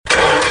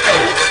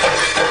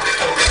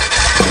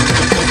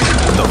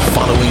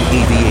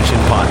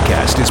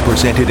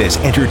presented as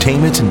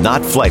entertainment,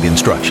 not flight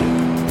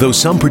instruction. Though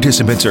some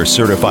participants are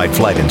certified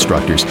flight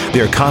instructors,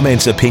 their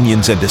comments,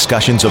 opinions, and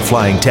discussions of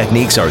flying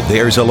techniques are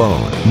theirs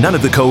alone. None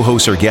of the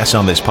co-hosts or guests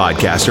on this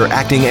podcast are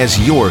acting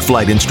as your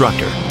flight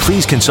instructor.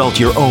 Please consult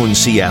your own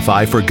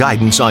CFI for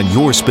guidance on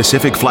your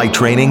specific flight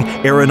training,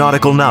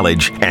 aeronautical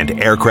knowledge,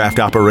 and aircraft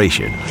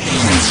operation.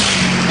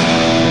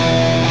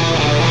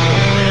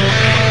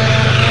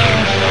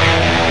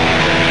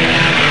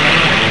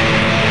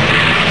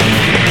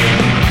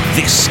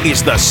 This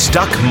is the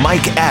Stuck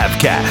Mike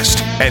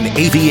Avcast, an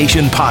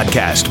aviation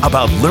podcast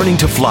about learning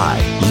to fly,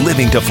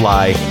 living to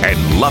fly,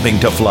 and loving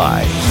to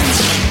fly.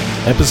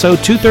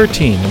 Episode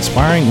 213,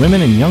 Inspiring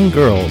Women and Young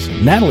Girls,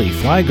 Natalie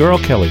Fly Girl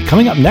Kelly,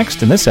 coming up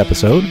next in this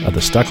episode of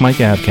the Stuck Mike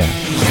Avcast.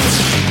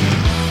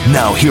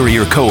 Now here are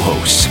your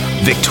co-hosts,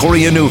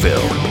 Victoria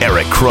Newville,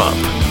 Eric Crump,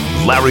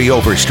 Larry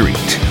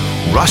Overstreet,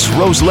 Russ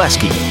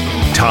Rosleski,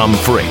 Tom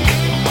Frick,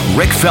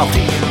 Rick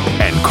Felty,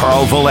 and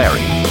Carl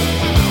Valeri.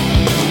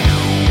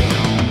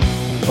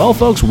 Well,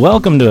 folks,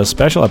 welcome to a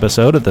special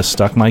episode of the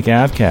Stuck Mike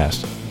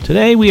Avcast.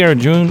 Today we are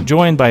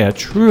joined by a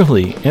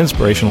truly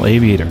inspirational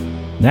aviator,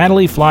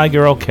 Natalie Fly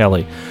Girl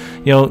Kelly.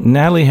 You know,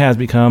 Natalie has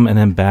become an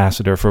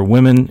ambassador for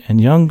women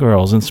and young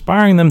girls,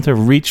 inspiring them to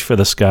reach for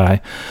the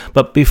sky.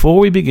 But before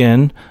we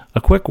begin,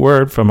 a quick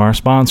word from our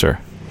sponsor.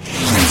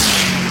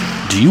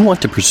 Do you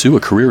want to pursue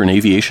a career in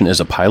aviation as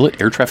a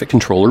pilot, air traffic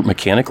controller,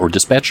 mechanic, or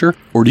dispatcher?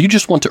 Or do you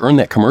just want to earn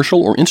that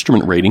commercial or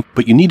instrument rating,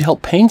 but you need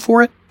help paying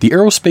for it? The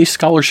Aerospace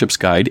Scholarships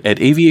Guide at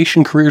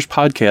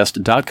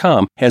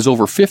aviationcareerspodcast.com has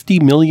over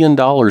 $50 million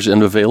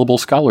in available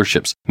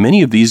scholarships.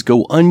 Many of these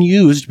go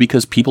unused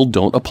because people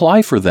don't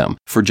apply for them.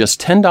 For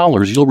just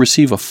 $10, you'll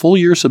receive a full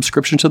year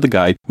subscription to the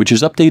guide, which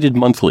is updated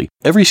monthly.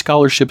 Every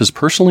scholarship is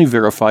personally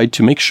verified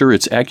to make sure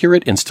it's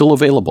accurate and still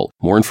available.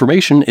 More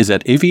information is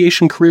at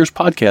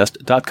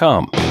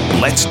aviationcareerspodcast.com.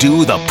 Let's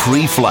do the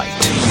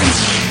pre-flight.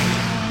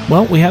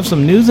 Well, we have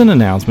some news and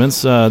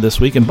announcements this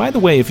week. And by the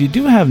way, if you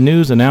do have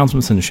news,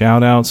 announcements, and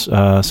shout-outs,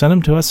 send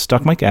them to us,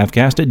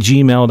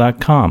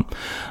 stuckmikeavcast@gmail.com.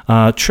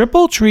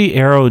 Triple Tree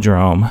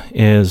Aerodrome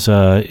is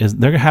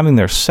they're having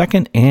their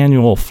second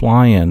annual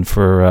fly-in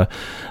for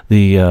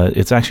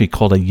it's actually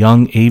called a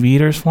Young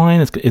Aviators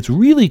Fly-in. It's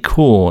really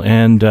cool.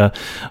 And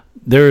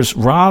there's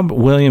Rob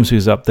Williams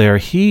who's up there.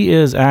 He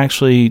is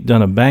actually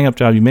done a bang-up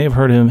job. You may have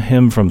heard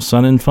him from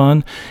Sun and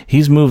Fun.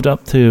 He's moved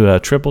up to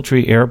Triple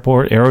Tree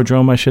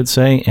Aerodrome, I should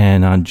say,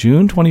 and on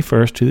June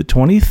 21st to the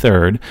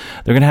 23rd,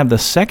 they're going to have the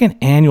second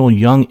annual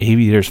Young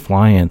Aviators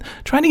Fly-In,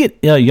 trying to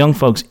get young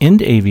folks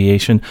into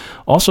aviation,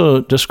 also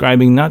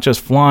describing not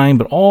just flying,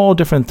 but all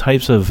different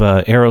types of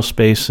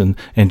aerospace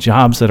and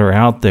jobs that are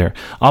out there.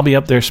 I'll be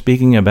up there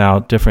speaking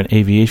about different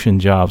aviation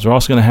jobs. We're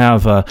also going to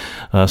have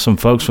some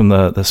folks from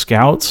the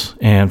Scouts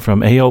and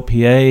from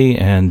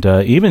AOPA and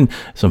even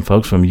some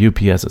folks from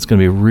UPS. It's going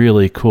to be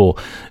really cool.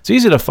 It's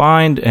easy to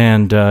find,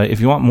 and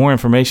if you want more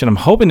information, I'm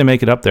hoping to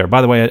make it up there.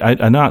 By the way,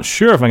 I'm not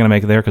sure if I'm going to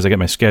make it there because I get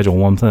my schedule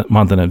 1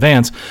 month in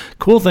advance.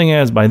 Cool thing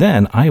is, by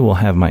then, I will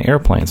have my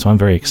airplane, so I'm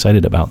very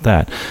excited about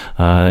that,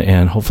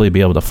 and hopefully be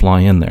able to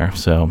fly in there.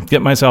 So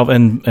get myself,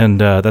 and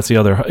that's the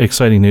other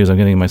exciting news, I'm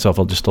getting myself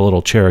just a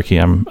little Cherokee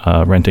I'm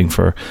renting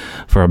for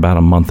about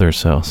a month or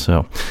so.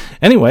 So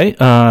anyway,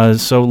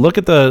 so look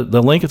at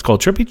the link. It's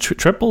called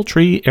Triple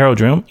Tree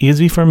Aerodrome,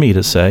 easy for me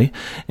to say,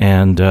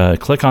 and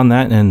click on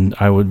that, and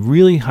I would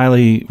really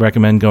highly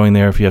recommend going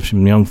there if you have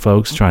some young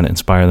folks, trying to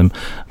inspire them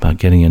about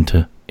getting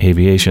into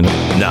aviation.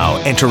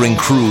 Now entering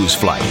cruise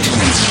flight.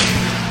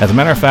 As a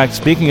matter of fact,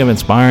 speaking of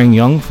inspiring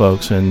young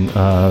folks and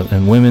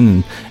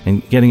women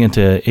and getting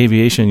into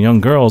aviation,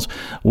 young girls,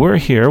 we're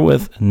here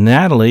with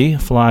Natalie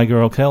Fly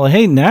Girl Kelly.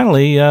 Hey,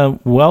 Natalie,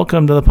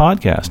 welcome to the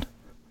podcast.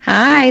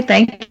 Hi,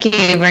 thank you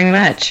very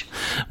much.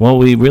 Well,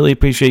 we really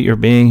appreciate your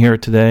being here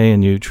today,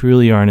 and you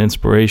truly are an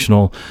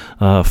inspirational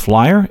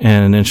flyer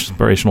and an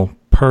inspirational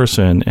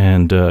person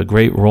and a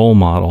great role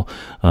model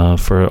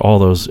for all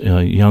those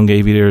young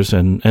aviators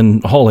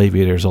and all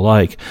aviators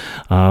alike.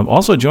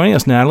 Also joining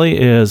us,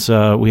 Natalie, is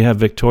we have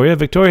Victoria.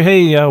 Victoria,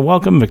 hey,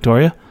 welcome,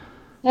 Victoria.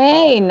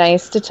 Hey,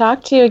 nice to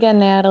talk to you again,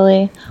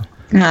 Natalie.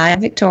 Hi,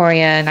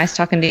 Victoria. Nice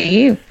talking to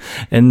you.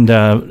 And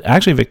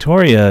actually,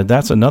 Victoria,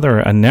 that's another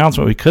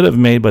announcement we could have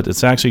made, but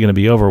it's actually going to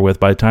be over with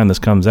by the time this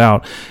comes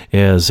out,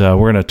 is we're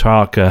going to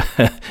talk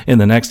in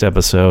the next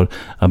episode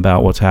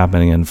about what's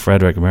happening in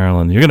Frederick,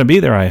 Maryland. You're going to be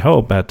there, I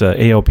hope, at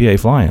AOPA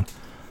Fly-In.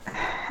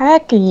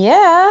 Heck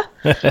yeah.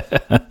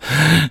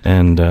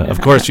 And,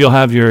 of course, you'll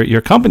have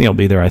your company will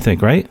be there, I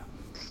think, right?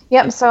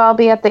 Yep, so I'll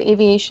be at the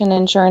Aviation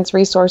Insurance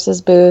Resources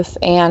booth,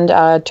 and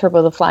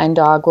Turbo the Flying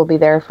Dog will be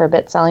there for a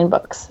bit selling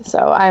books.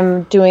 So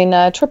I'm doing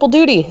triple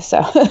duty.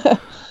 So.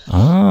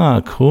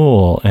 Ah,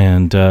 cool.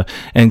 And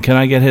can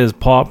I get his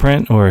paw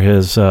print or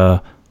his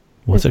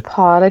What's it?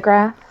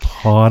 Podograph.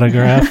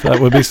 Podograph? That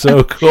would be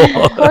so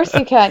cool. Of course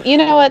you can. You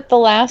know what? The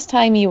last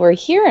time you were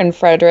here in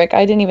Frederick,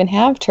 I didn't even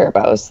have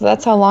turbos. So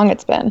that's how long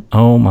it's been.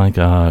 Oh my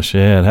gosh.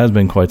 Yeah, it has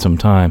been quite some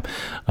time.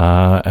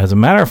 As a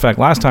matter of fact,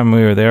 last time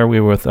we were there, we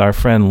were with our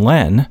friend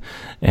Len.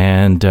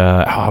 And,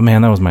 oh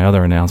man, that was my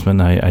other announcement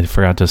I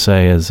forgot to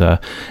say is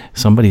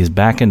somebody's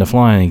back into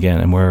flying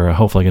again. And we're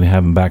hopefully going to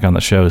have him back on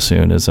the show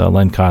soon as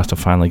Len Costa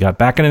finally got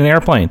back in an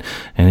airplane.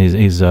 And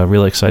he's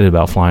really excited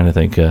about flying, I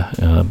think.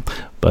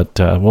 But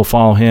we'll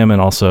follow him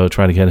and also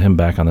try to get him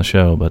back on the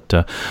show. But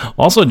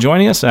also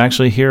joining us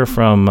actually here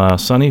from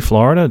sunny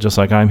Florida, just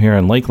like I'm here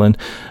in Lakeland,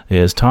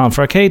 is Tom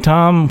Freck. Hey,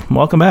 Tom,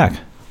 welcome back.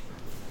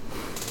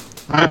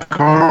 Hi,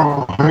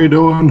 Carl. How you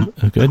doing?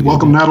 Good.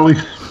 Welcome, Natalie.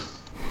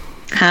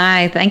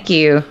 Hi, thank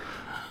you.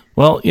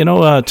 Well,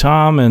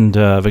 Tom and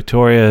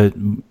Victoria,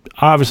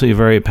 obviously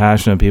very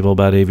passionate people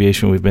about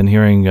aviation. We've been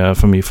hearing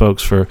from you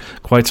folks for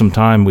quite some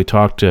time. We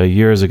talked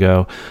years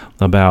ago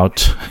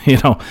about,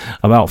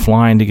 about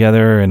flying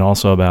together and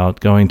also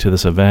about going to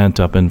this event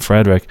up in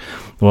Frederick.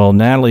 Well,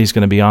 Natalie's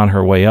going to be on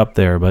her way up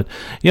there. But,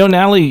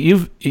 Natalie,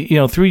 you've,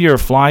 through your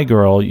Fly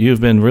Girl, you've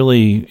been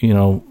really,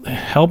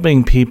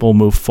 helping people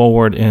move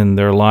forward in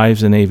their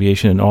lives in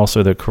aviation and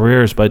also their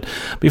careers. But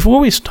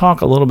before we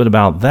talk a little bit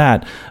about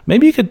that,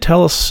 maybe you could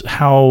tell us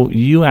how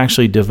you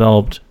actually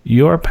developed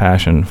your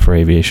passion for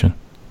aviation.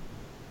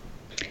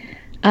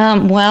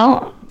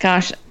 Well,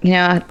 gosh,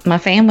 my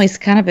family's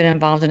kind of been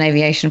involved in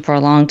aviation for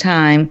a long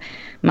time.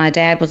 My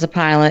dad was a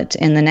pilot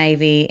in the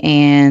Navy,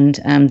 and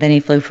then he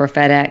flew for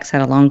FedEx,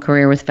 had a long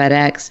career with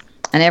FedEx.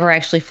 I never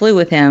actually flew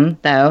with him,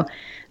 though.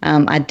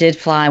 I did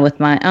fly with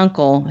my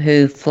uncle,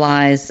 who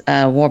flies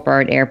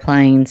Warbird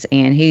airplanes,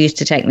 and he used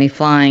to take me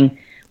flying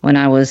when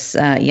I was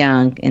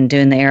young and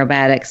doing the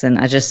aerobatics, and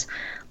I just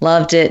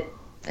loved it.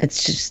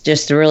 It's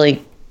just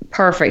really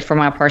perfect for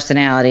my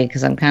personality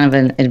because I'm kind of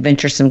an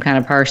adventuresome kind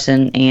of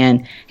person,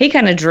 and he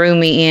kind of drew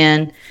me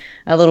in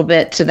a little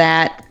bit to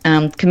that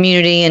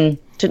community and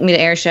took me to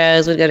air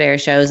shows. We'd go to air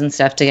shows and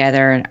stuff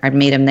together, and I'd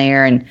meet him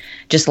there, and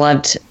just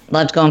loved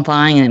going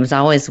flying, and it was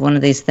always one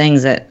of these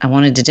things that I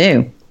wanted to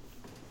do.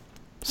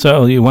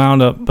 So you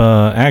wound up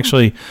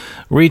actually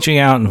reaching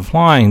out and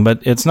flying, but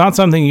it's not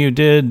something you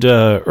did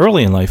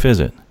early in life, is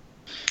it?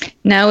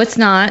 No, it's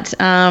not.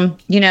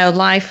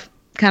 Life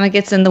kind of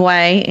gets in the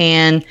way,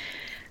 and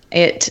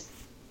it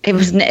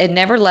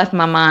never left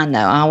my mind, though.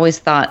 I always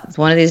thought,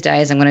 one of these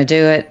days I'm going to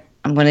do it.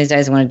 One of these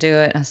days I'm going to do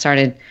it. I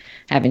started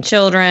having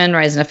children,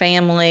 raising a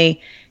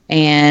family,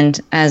 and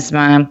as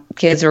my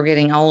kids were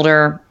getting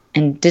older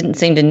and didn't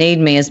seem to need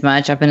me as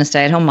much, I've been a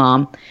stay-at-home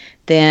mom,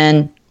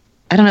 then,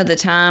 I don't know, the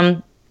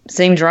time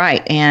seemed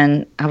right,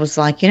 and I was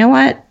like, you know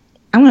what?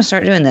 I'm going to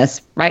start doing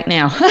this right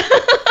now.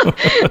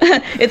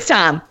 It's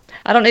time.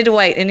 I don't need to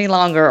wait any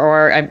longer,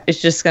 or it's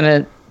just going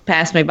to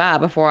pass me by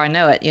before I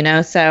know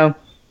it, So,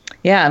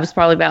 yeah, it was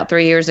probably about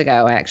 3 years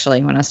ago,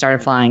 actually, when I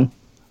started flying.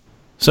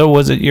 So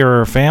was it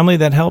your family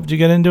that helped you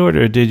get into it,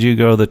 or did you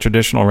go the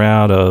traditional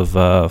route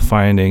of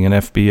finding an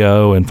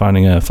FBO and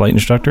finding a flight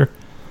instructor?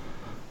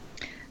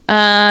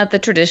 The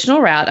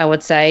traditional route, I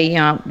would say.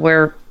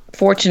 We're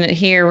fortunate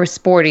here where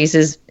Sporty's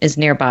is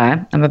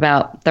nearby. I'm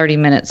about 30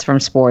 minutes from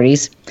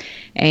Sporty's,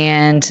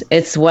 and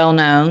it's well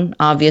known,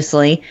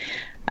 obviously.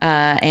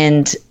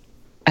 And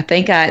I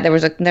think there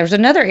was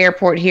another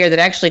airport here that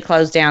actually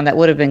closed down that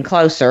would have been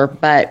closer,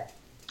 but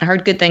I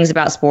heard good things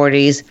about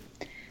Sporty's.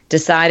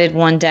 Decided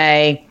one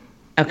day,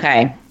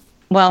 okay,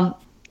 well,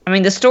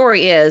 the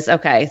story is,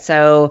 okay,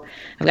 so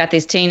I've got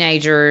these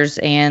teenagers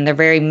and they're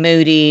very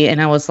moody,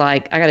 and I was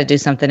like, I got to do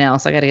something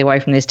else. I got to get away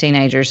from these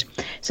teenagers.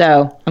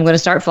 So I'm going to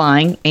start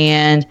flying,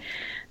 and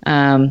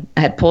I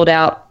had pulled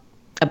out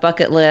a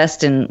bucket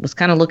list and was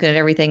kind of looking at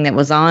everything that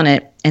was on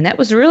it, and that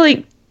was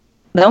really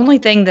the only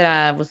thing that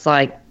I was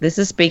like, this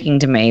is speaking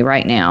to me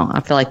right now. I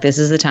feel like this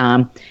is the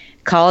time.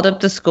 Called up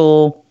the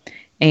school,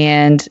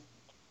 and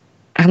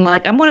I'm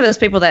one of those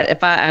people that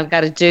if I've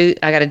got to do it.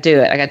 I got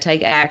to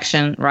take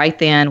action right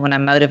then when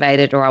I'm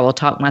motivated, or I will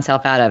talk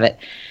myself out of it.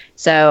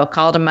 So I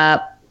called him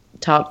up,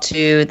 talked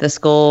to the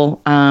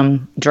school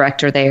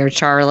director there,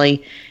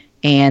 Charlie,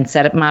 and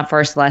set up my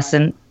first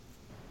lesson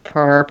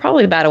for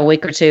probably about a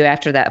week or two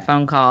after that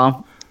phone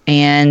call.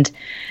 And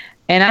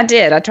I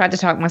did. I tried to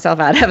talk myself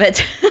out of it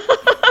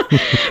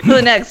for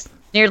the next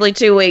nearly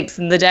 2 weeks.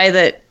 And the day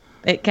that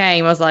it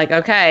came, I was like,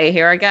 okay,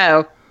 here I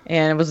go.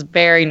 And I was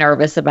very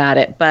nervous about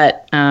it,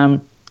 but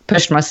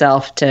pushed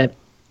myself to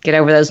get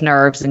over those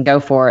nerves and go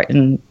for it,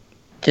 and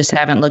just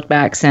haven't looked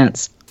back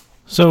since.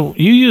 So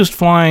you used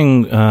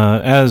flying,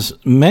 as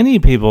many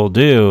people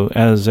do,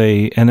 as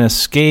an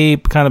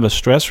escape, kind of a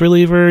stress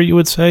reliever, you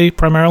would say,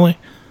 primarily?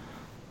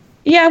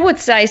 Yeah, I would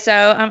say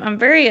so. I'm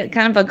very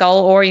kind of a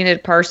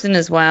goal-oriented person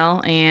as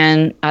well,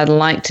 and I'd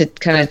like to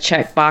kind of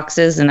check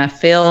boxes, and I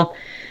feel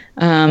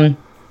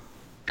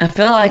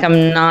like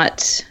I'm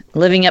not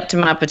living up to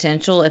my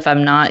potential if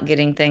I'm not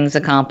getting things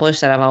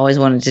accomplished that I've always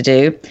wanted to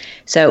do.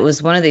 So it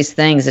was one of these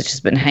things that's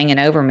just been hanging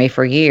over me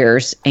for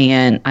years,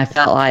 and I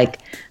felt like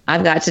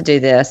I've got to do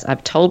this.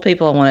 I've told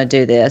people I want to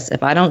do this.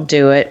 If I don't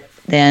do it,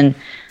 then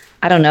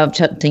I don't know,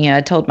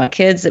 I told my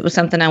kids it was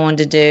something I wanted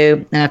to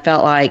do, and I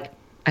felt like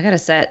I got to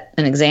set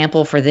an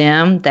example for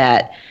them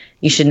that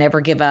you should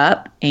never give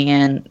up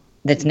and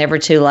that's never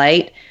too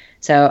late.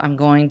 So I'm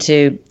going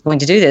to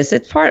do this.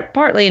 It's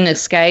partly an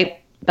escape,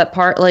 but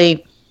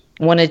partly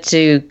wanted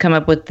to come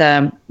up with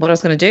what I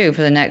was going to do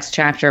for the next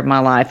chapter of my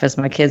life as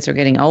my kids are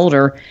getting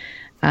older.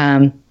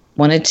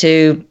 Wanted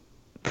to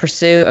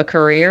pursue a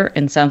career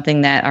in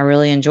something that I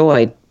really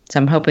enjoyed. So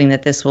I'm hoping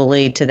that this will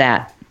lead to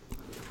that.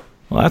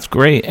 Well, that's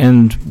great.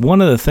 And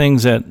one of the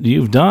things that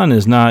you've done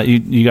is not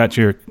you got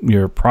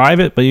your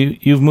private, but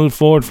you've moved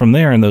forward from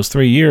there in those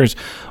 3 years.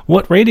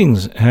 What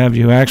ratings have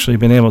you actually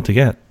been able to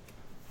get?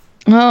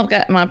 Well, I've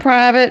got my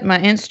private, my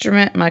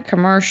instrument, my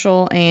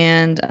commercial,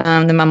 and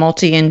then my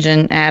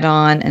multi-engine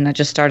add-on, and I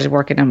just started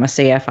working on my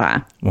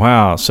CFI.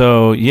 Wow.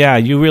 So, yeah,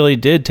 you really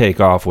did take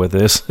off with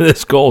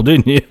this goal,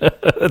 didn't you?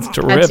 That's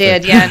terrific. I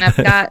did, yeah.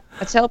 And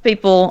I tell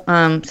people,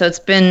 so it's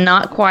been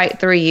not quite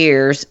 3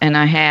 years, and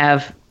I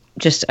have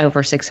just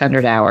over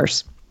 600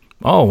 hours.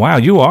 Oh, wow.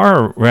 You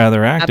are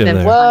rather active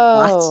there.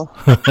 Whoa.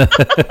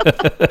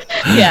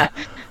 Yeah,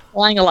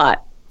 flying a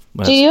lot.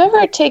 Do you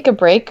ever take a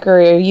break, or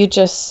are you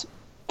just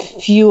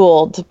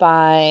fueled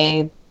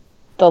by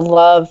the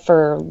love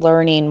for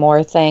learning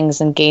more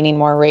things and gaining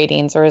more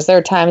ratings? Or is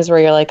there times where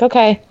you're like,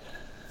 okay,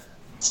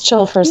 let's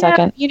chill for a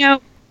second?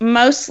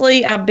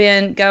 Mostly I've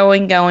been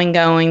going.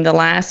 The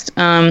last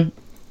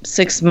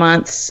 6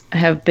 months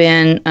have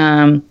been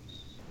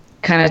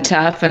kind of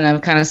tough, and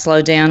I've kind of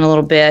slowed down a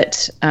little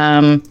bit.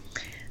 And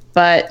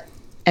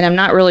I'm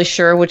not really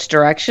sure which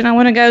direction I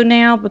want to go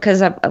now,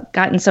 because I've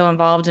gotten so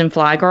involved in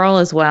Fly Girl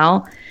as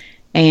well.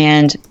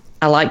 And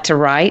I like to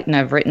write, and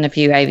I've written a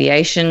few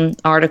aviation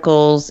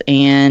articles,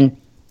 and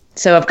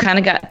so I've kind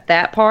of got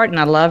that part, and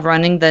I love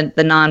running the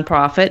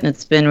nonprofit, and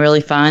it's been really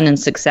fun and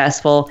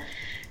successful.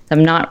 I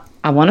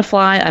want to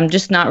fly. I'm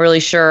just not really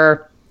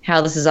sure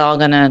how it's all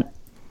gonna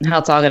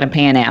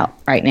pan out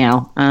right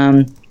now.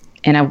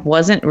 And I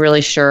wasn't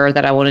really sure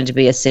that I wanted to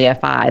be a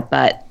CFI,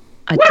 but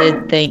I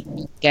did think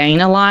gain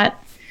a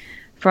lot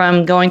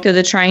from going through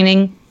the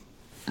training.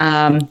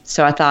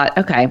 So I thought,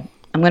 okay,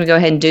 I'm going to go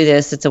ahead and do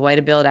this. It's a way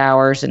to build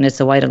hours, and it's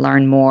a way to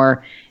learn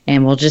more,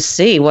 and we'll just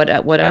see what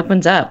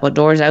opens up, what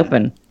doors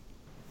open.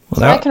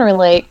 So I can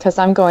relate, because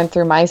I'm going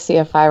through my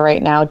CFI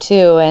right now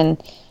too.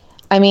 And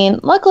I mean,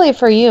 luckily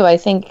for you, I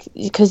think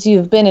because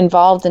you've been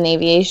involved in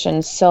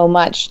aviation so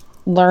much,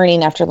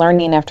 learning after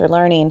learning after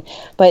learning,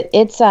 but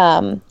it's,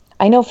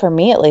 I know for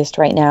me at least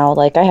right now,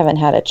 like I haven't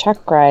had a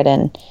check ride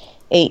in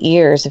 8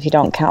 years if you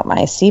don't count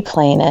my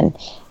seaplane, and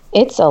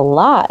it's a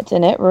lot,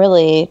 and it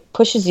really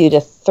pushes you to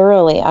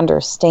thoroughly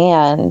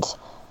understand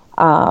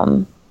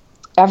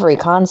every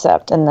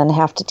concept and then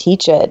have to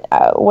teach it.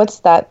 What's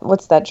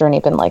that journey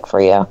been like for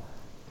you?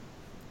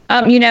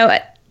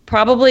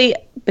 Probably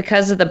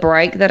because of the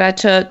break that I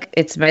took,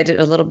 it's made it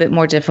a little bit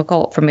more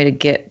difficult for me to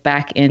get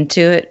back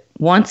into it.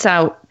 Once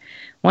I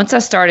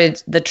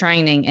started the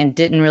training and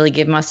didn't really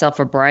give myself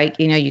a break,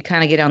 you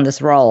kind of get on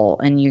this roll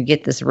and you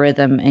get this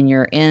rhythm, and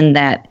you're in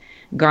that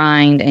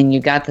grind, and you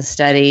got the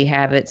study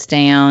habits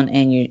down,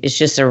 and it's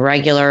just a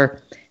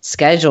regular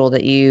schedule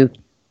that you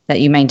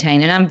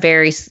maintain. And I'm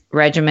very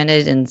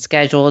regimented and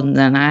scheduled, and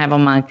then I have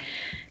on my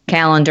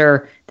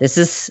calendar, this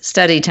is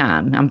study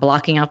time. I'm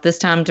blocking out this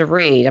time to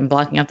read. I'm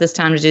blocking out this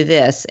time to do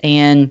this.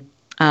 And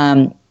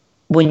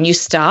when you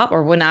stop,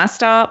 or when I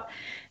stop,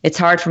 it's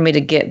hard for me to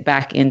get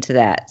back into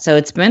that. So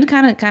it's been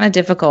kind of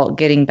difficult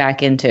getting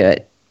back into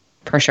it,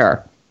 for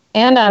sure.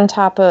 And on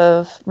top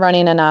of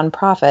running a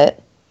nonprofit,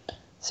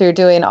 so you're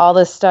doing all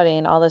this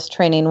studying, all this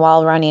training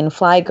while running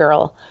Fly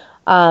Girl.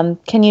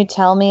 Can you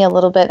tell me a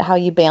little bit how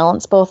you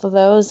balance both of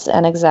those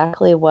and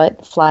exactly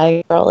what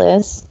Fly Girl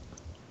is?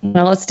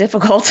 Well, it's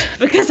difficult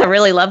because I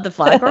really love the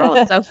Fly Girl.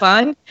 It's so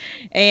fun.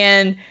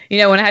 And,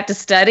 when I have to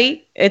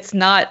study, it's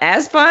not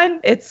as fun.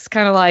 It's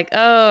kind of like,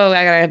 oh,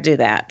 I got to do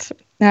that.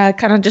 I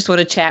kind of just want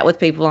to chat with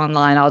people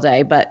online all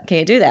day, but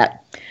can't do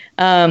that.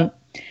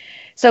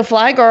 So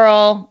Fly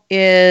Girl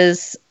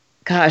is,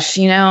 gosh,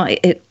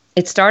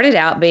 it started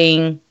out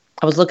being,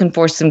 I was looking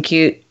for some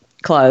cute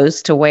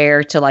clothes to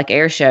wear to like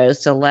air shows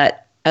to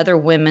let other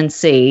women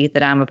see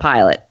that I'm a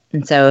pilot.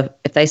 And so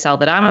if they saw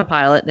that I'm a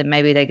pilot, then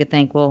maybe they could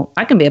think, well,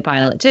 I can be a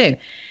pilot too.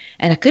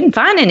 And I couldn't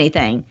find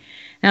anything.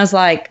 And I was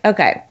like,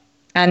 okay,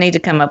 I need to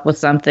come up with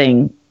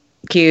something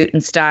cute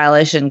and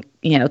stylish and,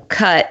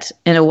 cut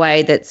in a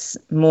way that's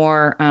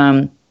more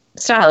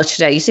stylish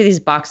today. You see these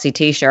boxy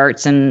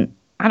T-shirts, and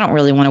I don't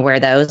really want to wear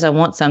those. I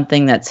want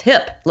something that's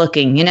hip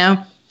looking,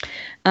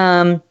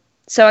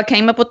 So I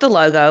came up with the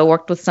logo,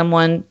 worked with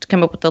someone to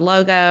come up with the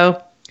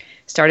logo,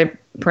 started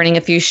printing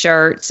a few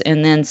shirts,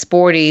 and then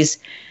Sporty's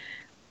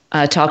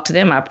talked to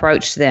them. I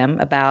approached them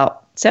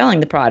about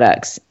selling the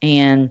products,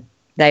 and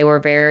they were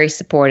very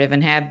supportive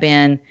and have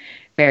been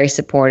very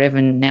supportive,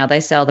 and now they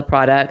sell the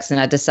products. And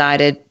I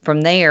decided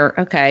from there,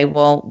 okay,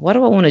 well, what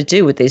do I want to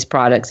do with these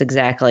products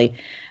exactly?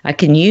 I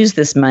can use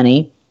this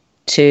money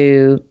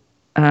to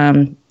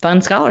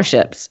fund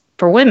scholarships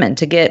for women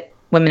to get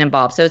women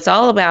involved. So it's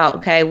all about,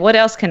 okay, what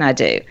else can I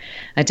do?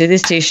 I do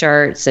these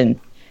T-shirts and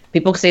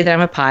people see that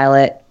I'm a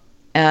pilot.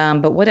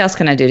 But what else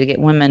can I do to get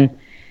women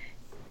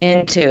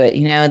into it,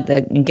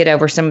 and get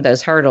over some of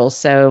those hurdles?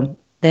 So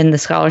then the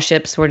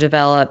scholarships were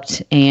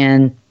developed,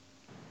 and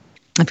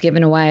I've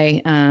given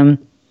away,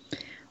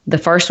 the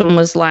first one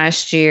was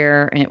last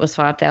year, and it was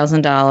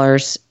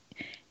 $5,000.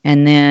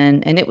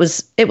 And it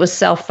was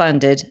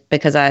self-funded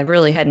because I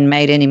really hadn't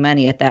made any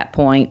money at that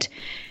point.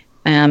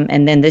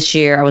 And then this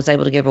year I was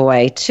able to give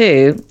away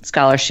 2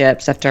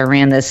 scholarships after I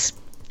ran this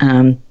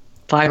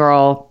Fly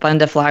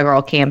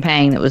Girl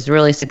campaign that was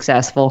really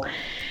successful.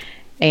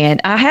 And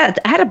I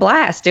had a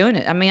blast doing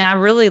it. I mean, I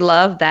really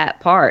love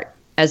that part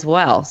as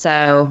well.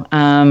 So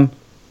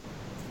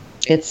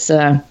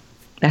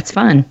that's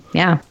fun.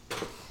 Yeah.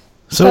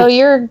 So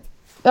you're.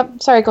 Oh,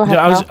 sorry, go ahead.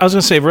 Yeah, I was going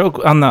to say real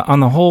on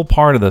the whole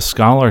part of the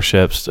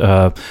scholarships.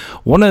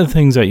 One of the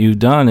things that you've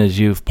done is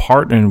you've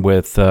partnered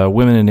with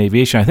Women in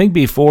Aviation. I think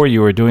before you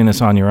were doing this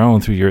on your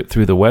own through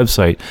the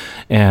website,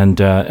 and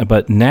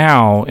but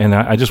now, and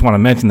I just want to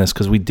mention this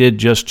because we did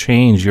just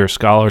change your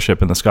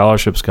scholarship and the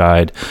scholarships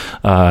guide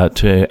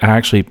to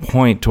actually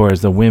point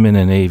towards the Women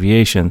in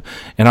Aviation,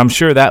 and I'm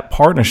sure that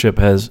partnership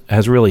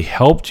has really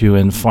helped you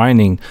in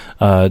finding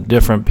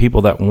different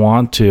people that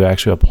want to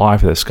actually apply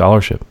for this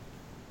scholarship.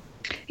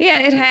 Yeah,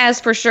 it has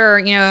for sure.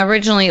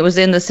 Originally it was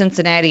in the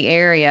Cincinnati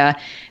area,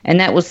 and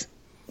that was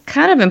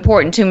kind of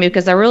important to me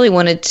because I really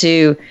wanted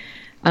to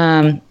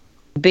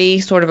be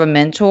sort of a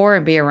mentor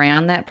and be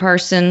around that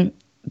person.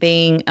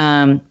 Being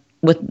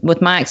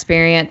with my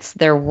experience,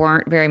 there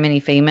weren't very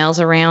many females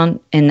around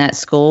in that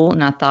school,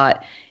 and I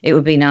thought it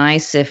would be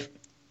nice if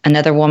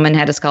another woman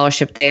had a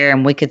scholarship there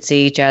and we could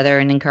see each other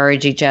and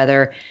encourage each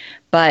other.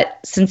 But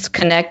since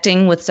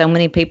connecting with so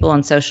many people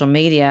on social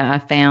media, I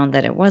found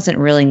that it wasn't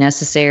really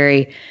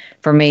necessary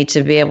for me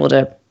to be able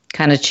to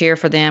kind of cheer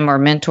for them or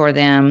mentor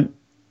them,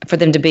 for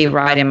them to be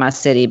right in my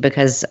city,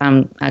 because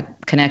I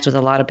connect with a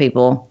lot of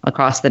people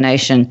across the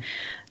nation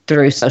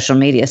through social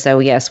media. So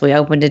yes, we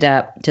opened it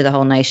up to the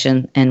whole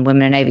nation, and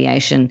Women in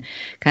Aviation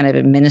kind of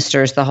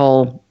administers the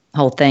whole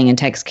thing and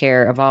takes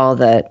care of all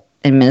the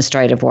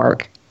administrative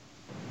work.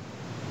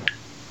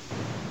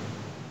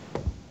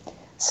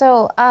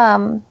 So,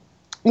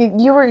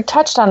 you were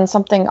touched on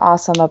something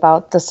awesome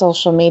about the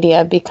social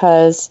media,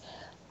 because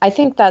I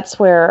think that's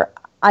where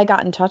I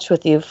got in touch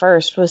with you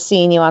first, was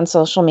seeing you on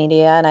social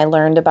media, and I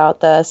learned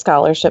about the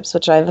scholarships,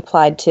 which I've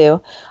applied to.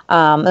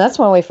 And that's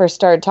when we first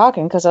started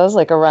talking, because I was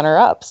like a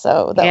runner-up,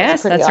 so that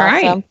was pretty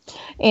awesome.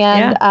 Right.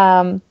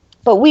 And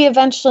but we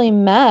eventually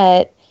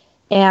met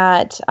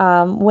at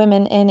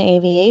Women in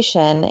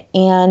Aviation,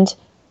 and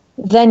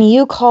then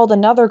you called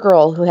another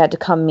girl who had to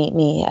come meet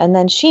me, and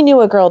then she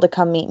knew a girl to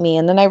come meet me,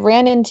 and then I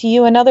ran into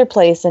you another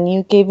place, and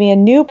you gave me a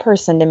new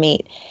person to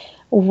meet.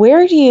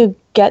 Where do you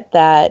get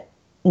that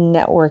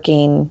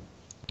networking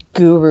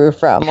guru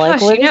from?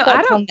 Gosh,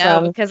 I don't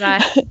know, because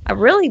I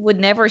really would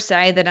never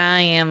say that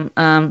I am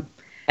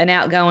an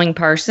outgoing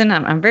person.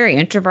 I'm very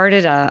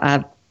introverted.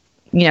 I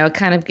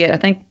kind of I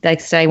think they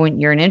say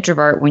when you're an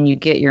introvert, when you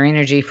get your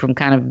energy from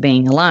kind of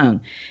being alone,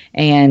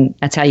 and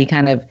that's how you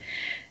kind of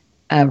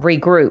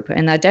regroup.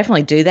 And I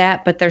definitely do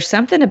that. But there's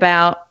something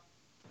about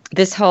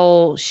this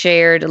whole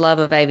shared love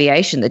of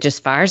aviation that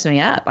just fires me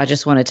up. I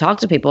just want to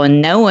talk to people,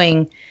 and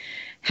knowing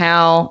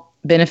how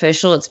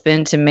beneficial it's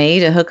been to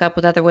me to hook up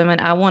with other women,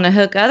 I want to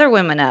hook other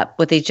women up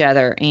with each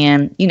other.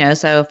 And,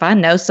 so if I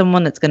know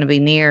someone that's going to be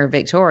near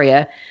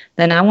Victoria,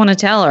 then I want to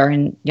tell her,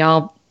 and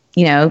y'all,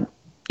 you'll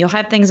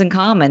have things in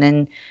common,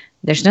 and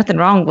there's nothing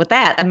wrong with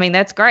that. I mean,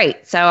 that's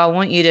great. So I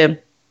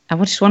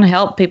just want to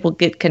help people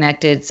get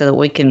connected so that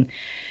we can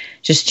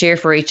just cheer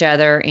for each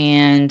other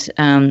and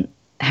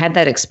have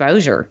that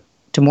exposure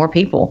to more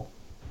people.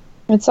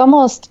 It's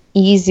almost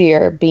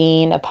easier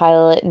being a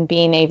pilot and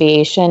being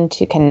aviation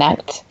to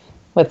connect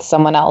with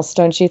someone else,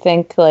 don't you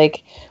think?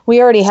 Like, we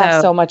already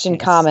have so much in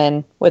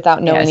common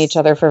without knowing each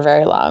other for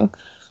very long.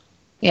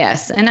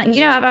 Yes. And,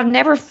 I've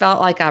never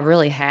felt like I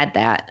really had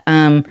that.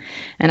 And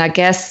I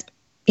guess,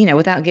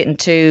 without getting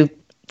too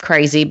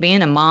crazy,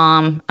 being a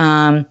mom,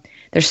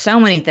 there's so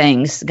many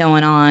things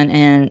going on,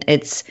 and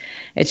it's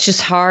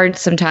just hard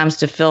sometimes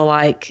to feel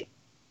like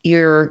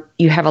you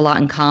have a lot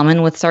in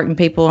common with certain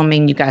people. I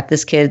mean, you've got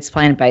this kid's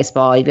playing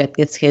baseball, you've got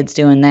this kid's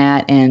doing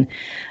that, and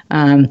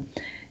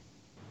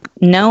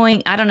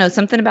knowing, I don't know,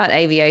 something about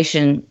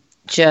aviation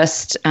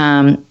just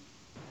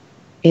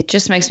it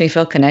just makes me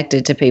feel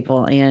connected to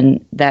people,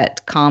 and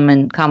that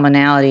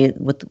commonality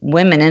with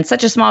women in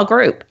such a small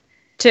group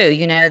too,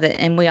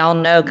 and we all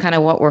know kind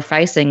of what we're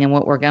facing and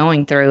what we're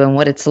going through and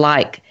what it's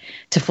like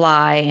to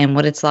fly and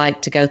what it's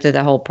like to go through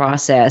the whole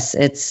process.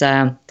 It's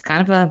kind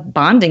of a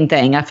bonding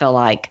thing, I feel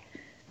like.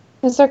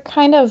 Is there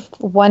kind of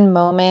one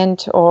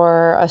moment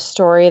or a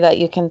story that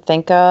you can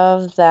think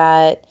of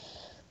that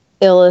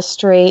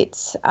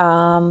illustrates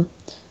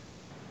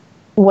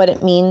what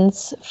it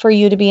means for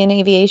you to be in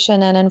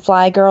aviation and in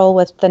Fly Girl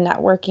with the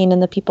networking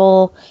and the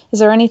people? Is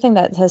there anything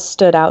that has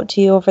stood out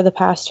to you over the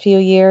past few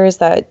years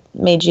that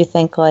made you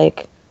think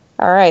like,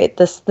 all right,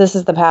 this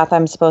is the path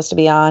I'm supposed to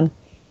be on?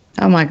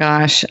 Oh my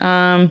gosh.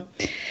 Yeah,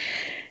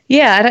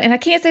 and I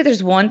can't say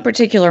there's one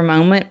particular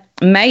moment.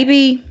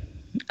 Maybe,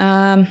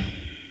 maybe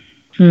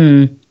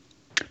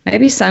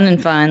Sun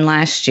and Fun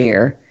last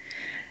year,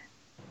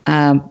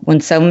 when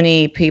so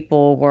many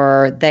people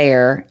were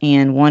there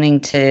and wanting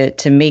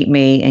to meet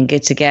me and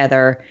get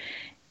together,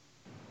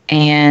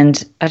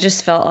 and I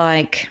just felt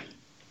like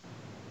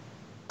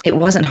it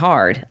wasn't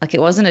hard. Like,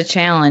 it wasn't a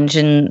challenge,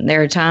 and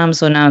there are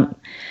times when I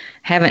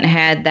haven't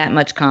had that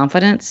much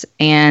confidence,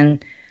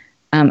 and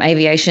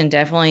aviation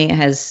definitely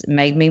has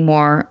made me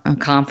more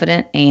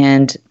confident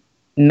and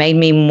made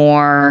me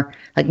more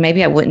like,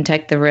 maybe I wouldn't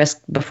take the risk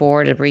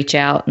before to reach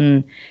out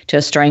and to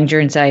a stranger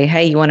and say,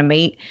 hey, you want to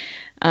meet?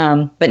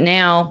 But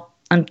now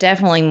I'm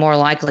definitely more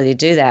likely to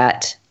do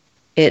that.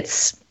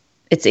 It's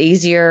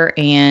easier,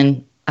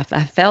 and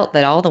I felt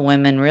that all the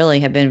women really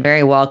have been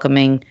very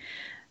welcoming.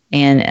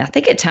 And I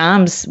think at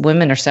times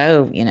women are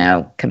so,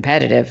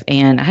 competitive,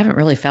 and I haven't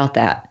really felt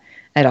that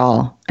at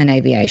all in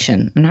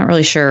aviation. I'm not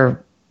really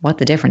sure what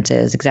the difference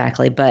is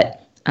exactly,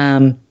 but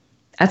I'd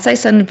say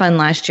Sun and Fun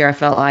last year, I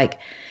felt like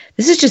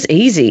this is just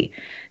easy.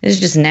 This is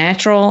just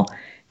natural.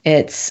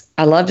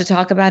 I love to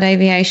talk about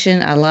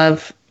aviation. I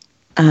love,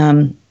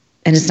 and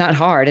it's not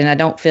hard, and I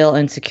don't feel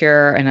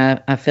insecure, and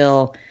I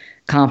feel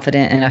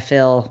confident, and I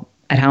feel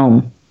at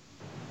home.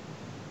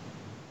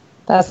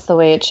 That's the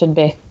way it should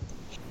be.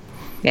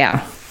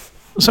 Yeah.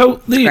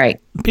 So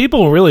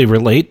people really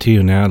relate to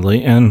you,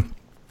 Natalie, and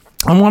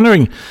I'm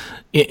wondering,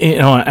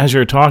 as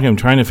you're talking, I'm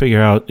trying to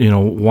figure out,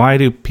 why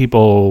do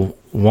people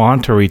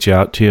want to reach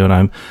out to you?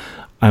 And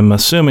I'm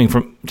assuming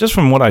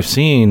from what I've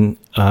seen,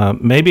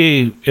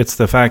 maybe it's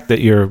the fact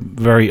that you're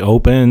very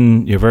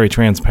open, you're very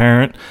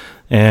transparent,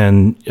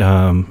 and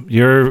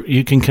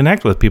you can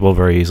connect with people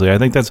very easily. I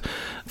think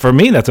for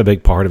me, that's a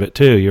big part of it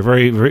too. You're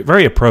very, very,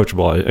 very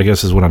approachable, I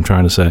guess is what I'm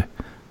trying to say.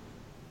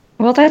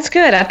 Well, that's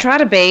good. I try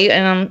to be,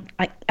 and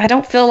I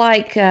don't feel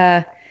like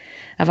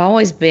I've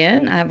always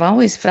been. I've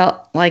always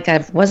felt like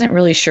I wasn't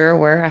really sure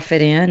where I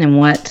fit in and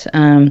what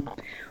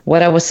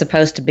I was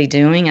supposed to be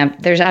doing.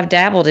 I've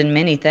dabbled in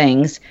many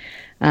things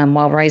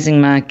while raising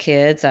my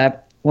kids. I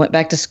went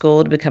back to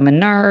school to become a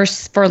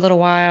nurse for a little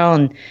while,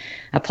 and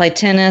I played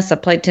tennis. I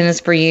played tennis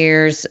for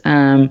years.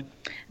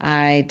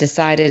 I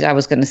decided I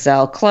was going to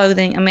sell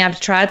clothing. I mean, I've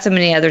tried so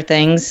many other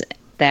things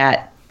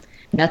that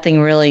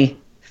nothing really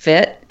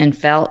fit and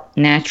felt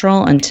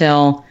natural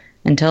until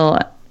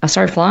I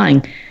started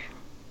flying.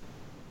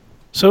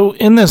 So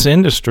in this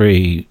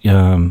industry,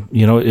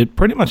 it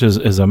pretty much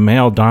is a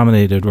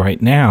male-dominated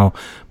right now,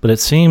 but it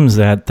seems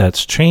that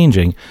that's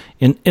changing.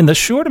 In the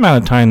short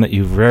amount of time that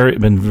you've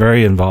been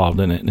very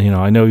involved in it,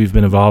 I know you've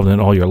been involved in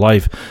it all your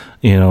life,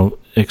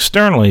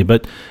 externally,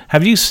 but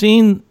have you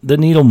seen the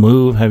needle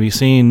move? Have you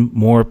seen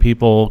more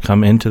people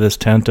come into this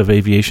tent of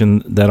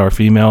aviation that are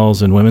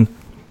females and women?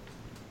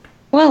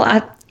 Well,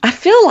 I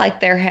feel like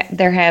there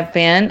have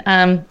been.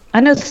 I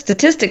know the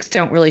statistics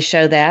don't really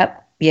show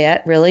that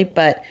yet, really,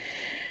 but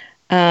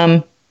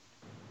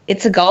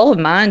it's a goal of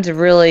mine to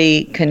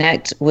really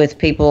connect with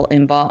people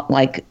involved,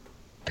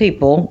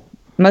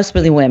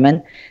 mostly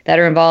women, that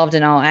are involved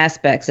in all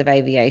aspects of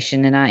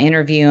aviation. And I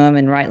interview them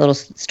and write little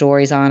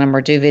stories on them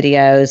or do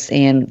videos.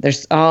 And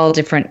there's all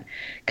different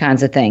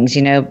kinds of things,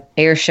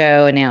 air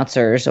show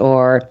announcers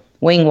or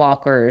wing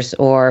walkers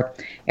or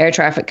air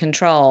traffic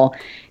control.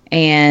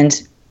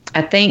 And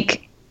I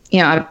think,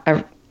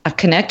 I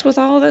connect with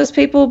all of those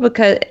people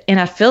and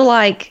I feel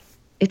like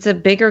it's a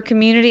bigger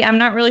community. I'm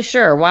not really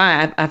sure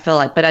why I feel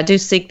like, but I do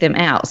seek them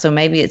out. So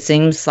maybe it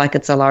seems like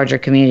it's a larger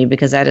community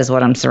because that is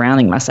what I'm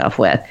surrounding myself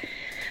with.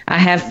 I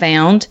have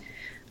found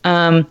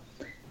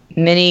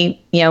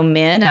many,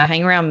 men. I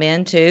hang around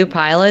men too,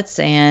 pilots,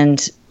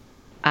 and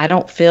I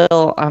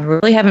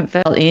really haven't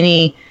felt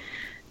any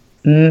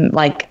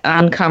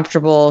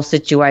uncomfortable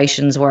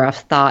situations where I've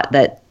thought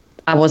that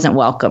I wasn't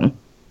welcome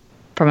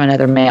from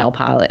another male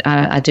pilot.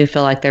 I do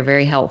feel like they're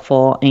very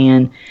helpful,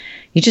 and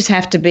you just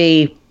have to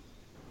be,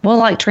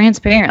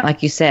 transparent.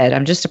 Like you said,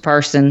 I'm just a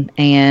person,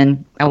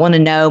 and I want to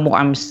know more.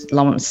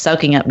 I'm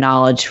soaking up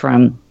knowledge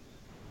from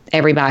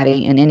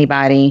everybody and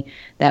anybody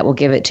that will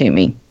give it to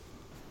me.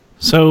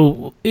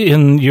 So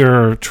in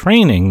your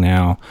training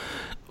now,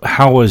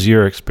 how was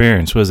your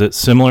experience? Was it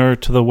similar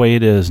to the way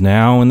it is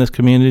now in this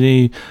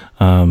community?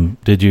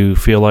 Did you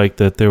feel like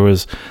that there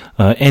was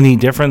any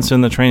difference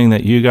in the training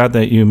that you got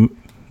that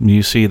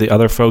you see the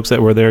other folks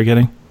that were there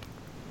getting?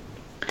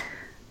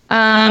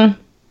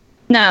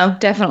 No,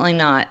 definitely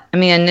not. I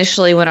mean,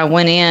 initially when I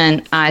went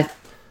in, I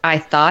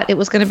thought it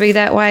was going to be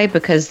that way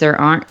because there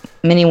aren't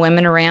many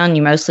women around.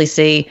 You mostly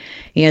see,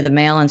 the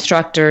male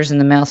instructors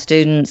and the male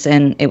students,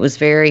 and it was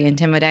very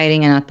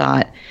intimidating. And I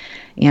thought,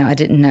 I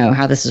didn't know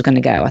how this was going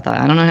to go. I thought,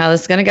 I don't know how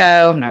this is going to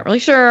go. I'm not really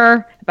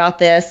sure about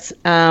this.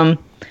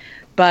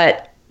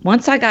 But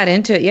once I got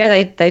into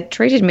it, they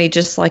treated me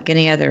just like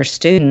any other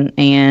student.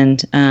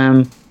 And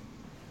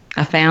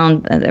I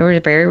found they were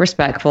very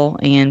respectful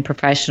and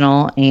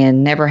professional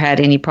and never had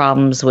any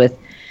problems with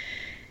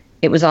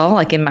it was all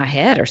like in my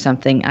head or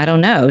something. I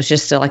don't know. It was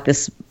just like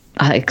this.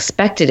 I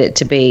expected it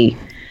to be,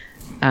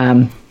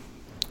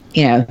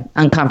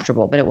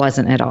 uncomfortable, but it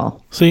wasn't at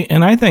all. See,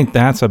 and I think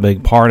that's a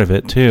big part of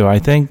it too. I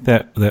think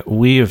that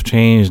we have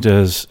changed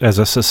as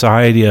a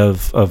society of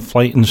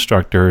flight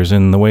instructors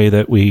in the way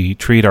that we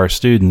treat our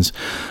students.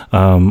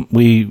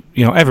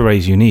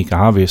 Everybody's unique,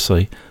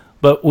 obviously,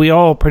 but we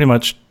all pretty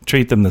much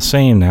treat them the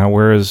same now.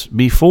 Whereas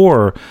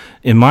before,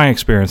 in my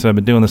experience, I've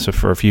been doing this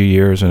for a few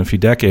years and a few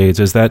decades,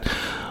 is that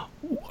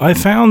I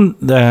found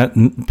that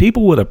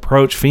people would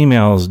approach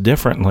females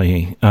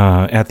differently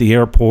at the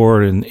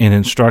airport and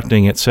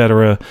instructing,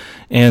 etc.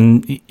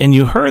 And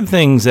you heard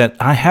things that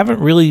I haven't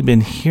really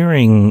been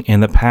hearing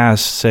in the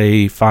past,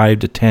 say, 5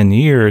 to 10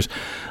 years,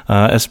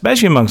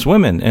 especially amongst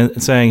women,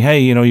 and saying, "Hey,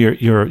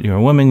 you're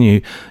a woman.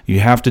 You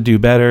have to do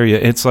better."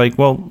 It's like,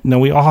 well, no,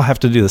 we all have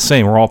to do the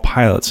same. We're all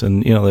pilots,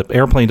 and the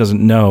airplane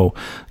doesn't know,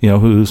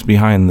 who's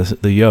behind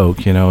the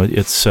yoke.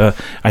 It's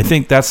I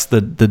think that's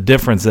the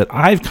difference that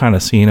I've kind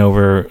of seen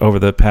over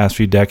the past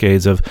few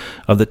decades of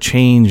the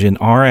change in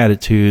our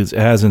attitudes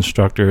as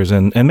instructors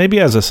and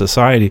maybe as a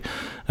society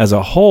as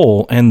a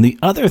whole. And the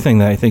other thing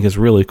that I think is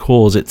really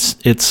cool is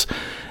it's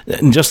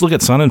and just look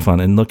at Sun and Fun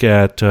and look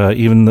at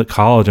even the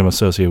college I'm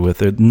associated with.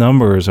 The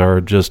numbers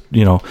are just,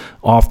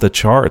 off the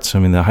charts. I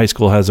mean, the high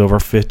school has over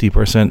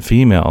 50%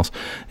 females,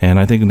 and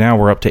I think now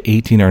we're up to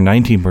 18 or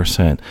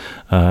 19%.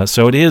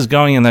 So it is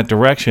going in that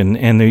direction,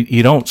 and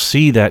you don't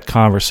see that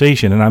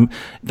conversation. And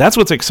that's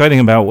what's exciting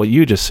about what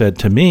you just said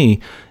to me,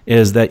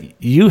 is that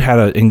you had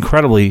an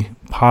incredibly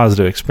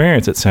positive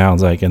experience, it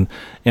sounds like, and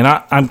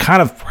I'm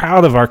kind of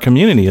proud of our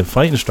community of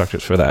flight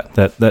instructors for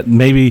that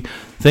maybe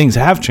things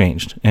have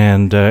changed,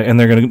 and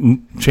they're going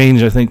to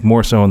change, I think,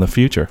 more so in the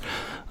future.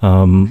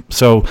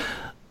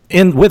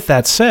 With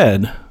that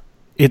said,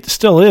 it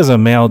still is a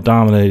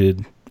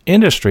male-dominated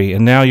industry,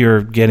 and now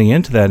you're getting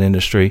into that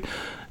industry.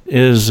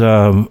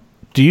 Do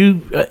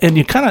you, and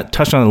you kind of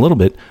touched on it a little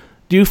bit,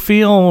 do you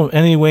feel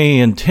any way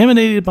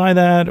intimidated by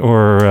that,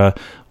 or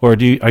are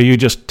you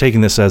just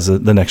taking this as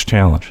the next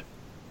challenge?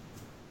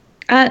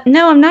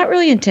 No, I'm not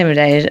really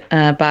intimidated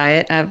by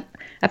it.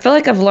 I feel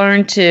like I've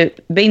learned to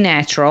be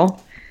natural,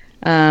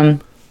 to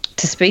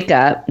speak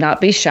up,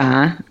 not be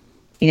shy,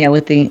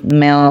 with the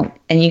male.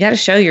 And you got to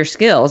show your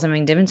skills. I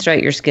mean,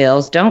 demonstrate your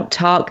skills. Don't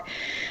talk.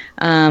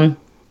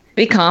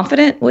 Be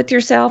confident with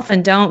yourself,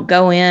 and don't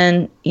go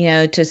in,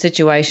 to a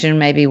situation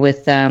maybe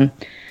with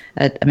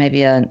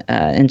maybe an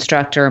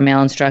instructor, a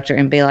male instructor,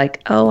 and be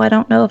like, "Oh, I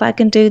don't know if I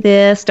can do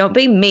this." Don't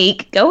be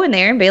meek. Go in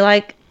there and be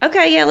like,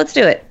 "Okay, yeah, let's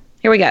do it.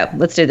 Here we go.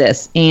 Let's do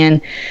this."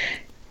 And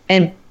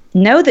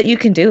know that you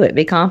can do it.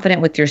 Be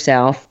confident with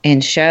yourself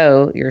and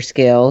show your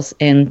skills,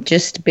 and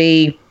just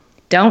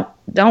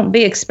don't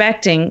be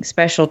expecting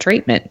special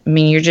treatment. I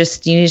mean, you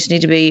just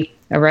need to be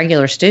a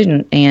regular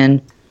student,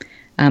 and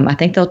I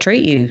think they'll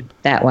treat you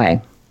that way.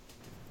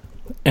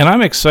 And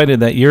I'm excited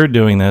that you're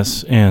doing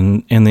this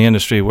in the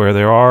industry where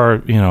there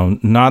are,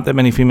 not that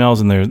many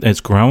females, and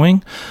it's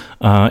growing,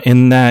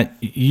 in that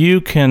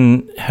you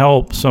can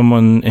help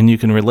someone and you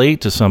can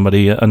relate to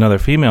somebody, another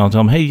female, and tell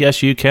them, hey,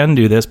 yes, you can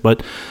do this,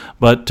 but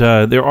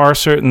there are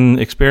certain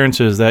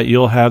experiences that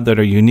you'll have that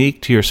are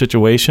unique to your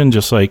situation,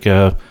 just like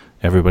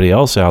everybody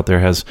else out there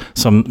has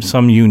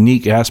some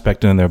unique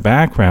aspect in their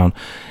background.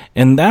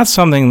 And that's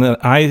something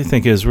that I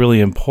think is really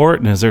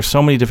important, is there's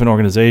so many different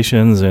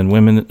organizations and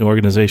women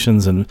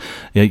organizations and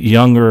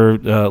younger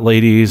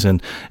ladies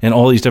and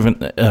all these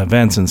different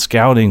events and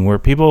scouting where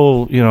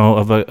people,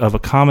 of a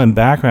common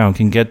background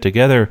can get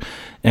together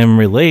and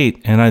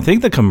relate. And I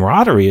think the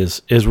camaraderie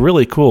is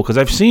really cool, because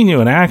I've seen you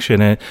in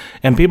action,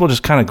 and people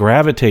just kind of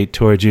gravitate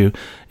towards you.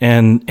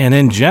 And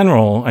in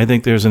general, I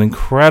think there's an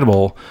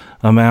incredible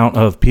amount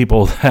of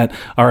people that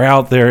are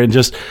out there and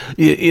just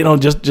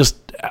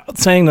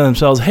saying to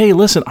themselves, "Hey,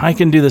 listen, I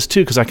can do this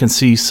too because I can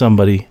see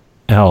somebody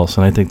else."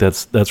 And I think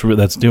that's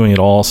doing it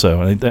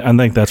also. And I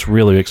think that's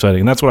really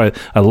exciting. And that's what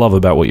I love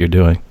about what you're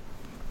doing.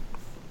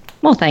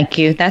 Well, thank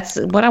you. That's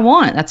what I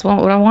want. That's what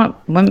I want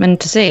women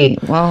to see.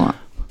 Well,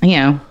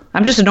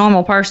 I'm just a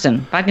normal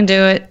person. If I can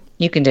do it,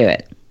 you can do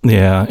it.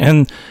 Yeah,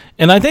 and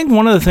I think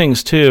one of the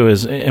things too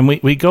is, and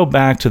we go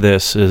back to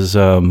this, is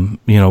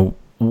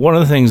one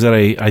of the things that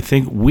I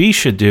think we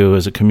should do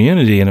as a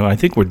community, and I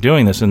think we're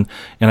doing this, and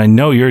I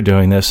know you're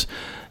doing this,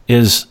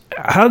 is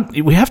how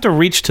we have to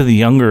reach to the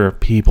younger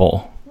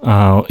people.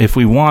 If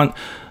we want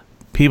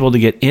people to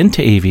get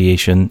into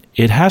aviation,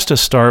 it has to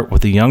start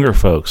with the younger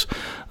folks.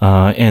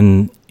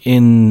 And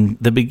in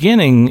the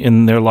beginning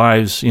in their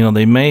lives,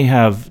 they may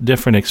have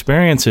different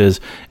experiences,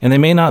 and they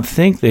may not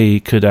think they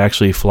could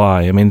actually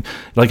fly. I mean,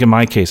 like in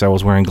my case, I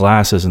was wearing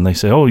glasses, and they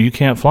say, "Oh, you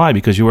can't fly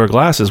because you wear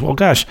glasses." Well,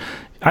 gosh,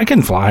 I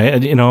can fly.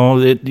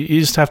 You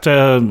just have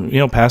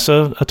to, pass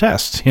a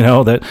test,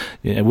 that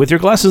with your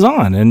glasses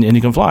on, and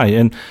you can fly.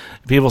 And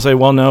people say,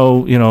 well,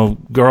 no,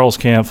 girls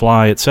can't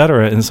fly, et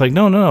cetera. And it's like,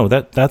 no,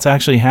 that's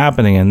actually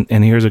happening.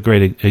 And here's a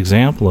great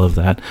example of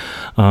that.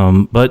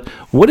 But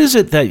what is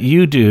it that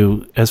you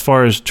do as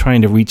far as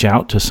trying to reach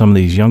out to some of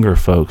these younger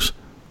folks?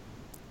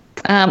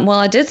 Well,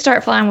 I did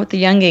start flying with the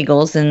Young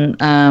Eagles, and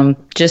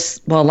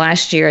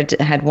last year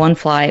I had one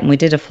flight, and we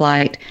did a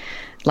flight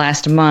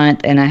last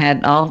month, and I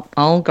had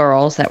all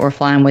girls that were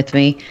flying with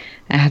me.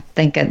 I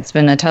think it's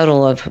been a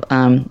total of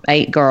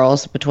 8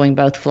 girls between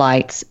both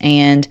flights.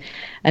 And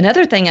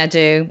another thing I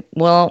do,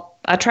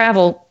 I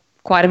travel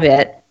quite a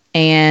bit,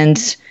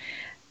 and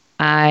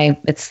I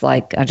just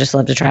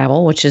love to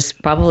travel, which is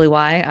probably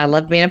why I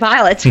love being a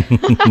pilot.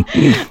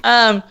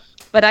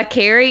 But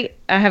I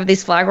have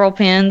these Fly Girl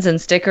pins and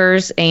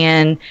stickers,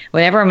 and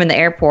whenever I'm in the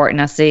airport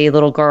and I see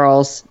little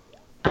girls,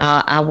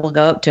 I will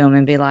go up to them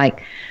and be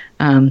like,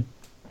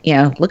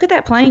 look at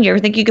that plane. You ever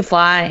think you could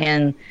fly?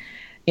 And,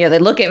 they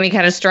look at me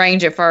kind of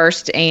strange at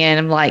first, and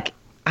I'm like,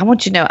 I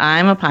want you to know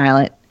I'm a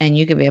pilot, and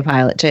you can be a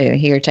pilot too.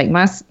 Here,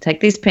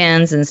 take these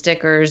pins and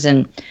stickers,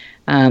 and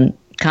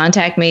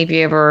contact me if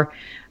you ever,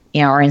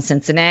 are in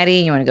Cincinnati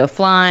and you want to go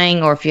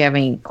flying, or if you have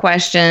any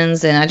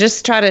questions. And I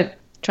just try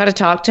to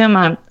talk to them.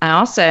 I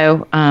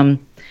also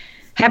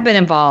have been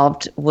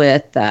involved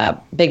with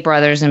Big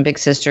Brothers and Big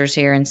Sisters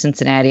here in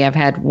Cincinnati. I've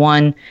had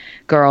one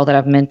girl that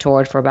I've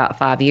mentored for about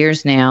 5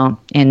 years now,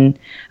 and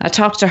I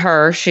talked to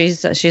her.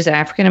 She's an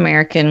African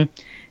American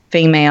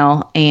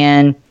female,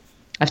 and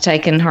I've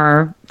taken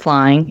her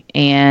flying,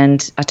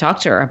 and I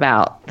talked to her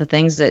about the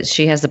things that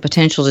she has the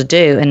potential to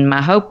do. And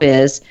my hope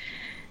is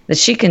that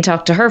she can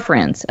talk to her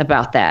friends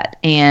about that,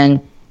 and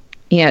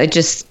it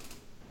just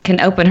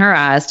can open her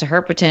eyes to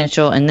her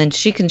potential, and then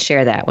she can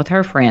share that with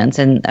her friends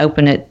and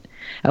open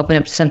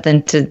up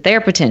something to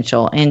their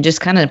potential, and just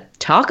kind of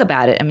talk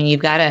about it. I mean,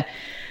 you've got to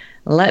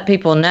let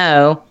people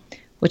know,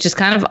 which is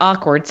kind of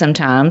awkward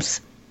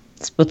sometimes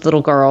with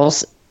little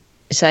girls.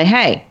 Say,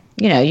 hey,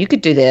 you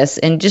could do this,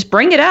 and just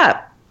bring it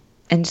up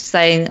and just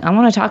say, I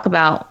want to talk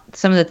about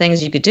some of the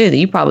things you could do that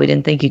you probably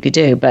didn't think you could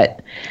do,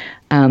 but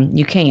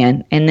you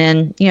can. And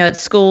then, at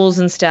schools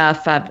and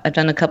stuff, I've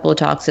done a couple of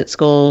talks at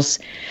schools.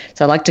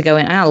 So I like to go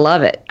in. I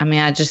love it. I mean,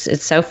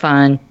 it's so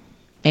fun.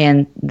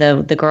 And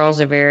the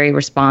girls are very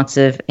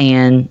responsive,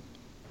 and,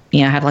 I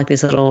have like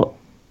these little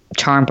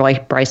charm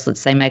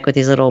bracelets they make with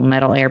these little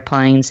metal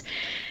airplanes,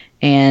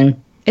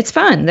 and it's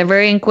fun. They're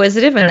very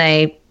inquisitive, and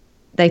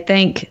they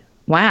think,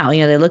 wow,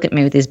 they look at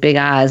me with these big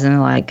eyes, and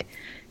they're like,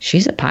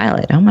 she's a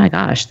pilot. Oh my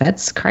gosh,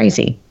 that's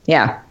crazy.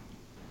 Yeah.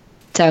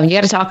 So you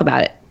got to talk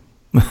about it.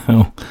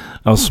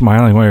 I was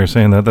smiling while you were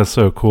saying that. That's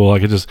so cool. I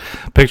could just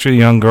picture the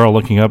young girl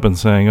looking up and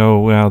saying, oh,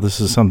 wow,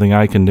 this is something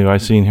I can do.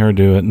 I've seen her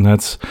do it. And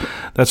that's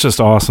just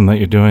awesome that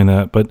you're doing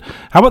that. But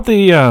how about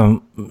the,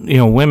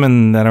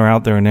 women that are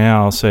out there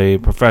now, say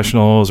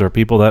professionals or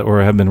people that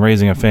have been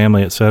raising a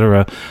family, et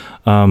cetera?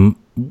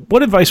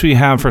 What advice would you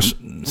have for,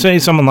 say,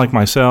 someone like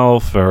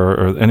myself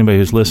or anybody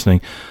who's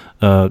listening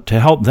to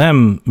help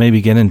them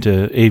maybe get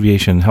into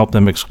aviation, help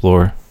them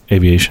explore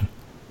aviation?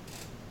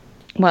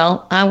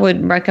 Well, I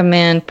would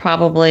recommend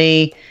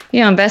probably,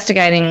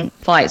 investigating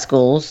flight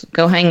schools.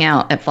 Go hang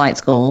out at flight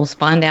schools,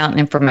 find out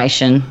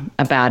information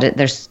about it.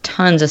 There's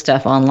tons of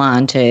stuff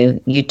online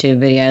too, YouTube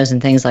videos and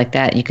things like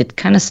that. You could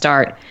kind of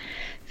start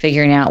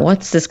figuring out,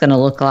 what's this going to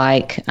look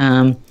like?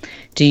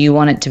 Do you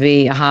want it to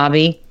be a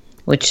hobby,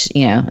 which,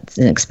 it's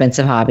an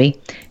expensive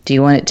hobby? Do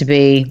you want it to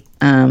be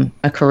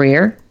a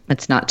career?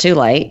 It's not too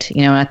late.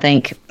 I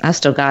think I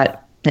still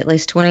got at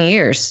least 20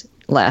 years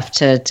left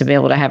to be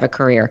able to have a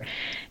career.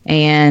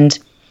 And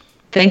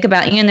think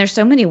about, there's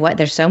so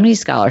many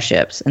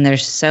scholarships, and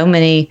there's so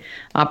many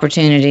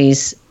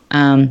opportunities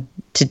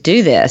to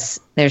do this.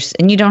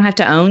 And you don't have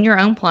to own your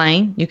own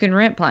plane. You can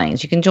rent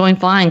planes. You can join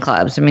flying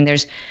clubs. I mean,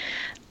 there's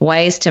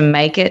ways to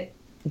make it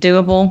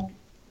doable,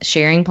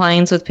 sharing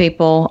planes with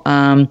people.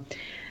 And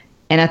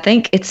I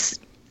think it's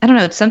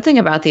something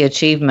about the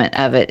achievement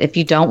of it. If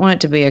you don't want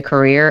it to be a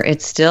career,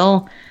 it's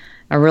still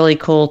a really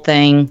cool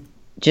thing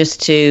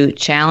just to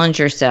challenge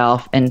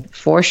yourself and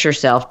force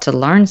yourself to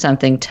learn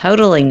something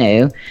totally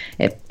new.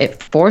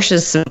 It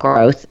forces some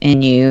growth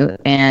in you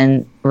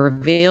and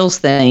reveals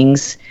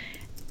things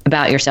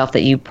about yourself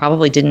that you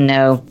probably didn't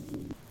know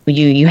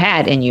you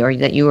had in you, or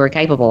that you were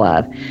capable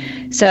of.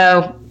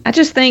 So I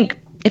just think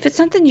if it's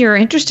something you're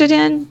interested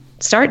in,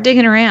 start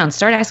digging around,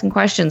 start asking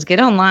questions, get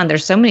online.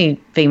 There's so many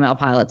female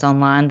pilots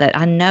online that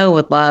I know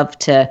would love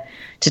to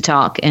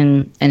talk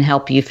and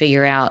help you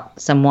figure out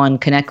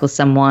connect with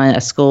someone,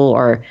 a school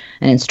or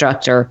an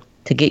instructor,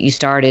 to get you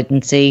started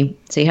and see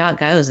how it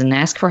goes, and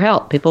ask for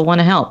help. People want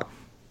to help.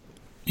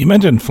 You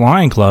mentioned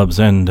flying clubs,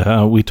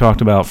 and we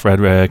talked about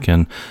Frederick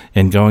and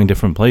going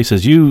different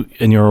places. You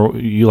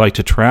like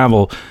to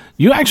travel.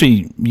 You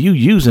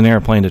use an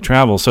airplane to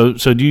travel. So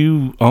do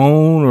you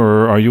own,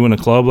 or are you in a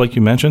club like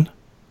you mentioned?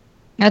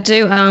 I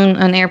do own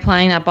an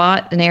airplane. I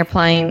bought an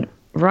airplane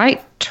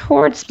right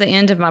towards the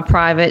end of my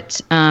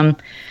private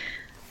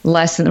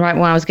lesson, right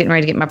when I was getting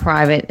ready to get my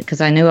private,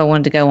 because I knew I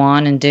wanted to go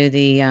on and do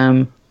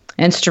the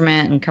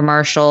instrument and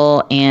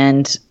commercial.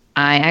 And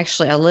I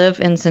live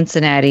in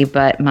Cincinnati,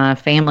 but my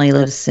family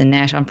lives in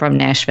Nashville. I'm from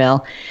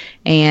Nashville,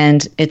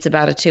 and it's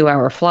about a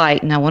 2-hour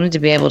flight, and I wanted to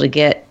be able to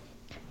get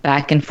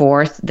back and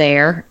forth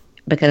there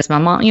because my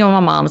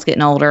mom's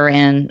getting older,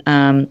 and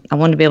I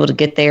wanted to be able to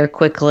get there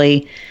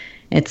quickly.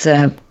 It's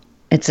a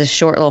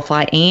short little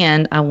flight,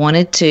 and I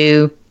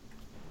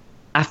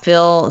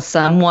feel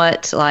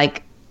somewhat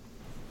like,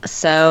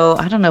 so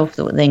I don't know if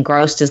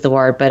engrossed is the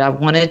word, but I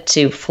wanted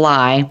to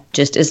fly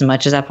just as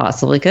much as I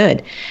possibly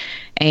could.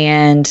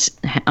 And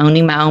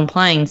owning my own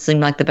plane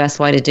seemed like the best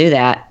way to do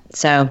that.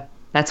 So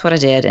that's what I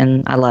did,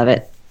 and I love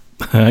it.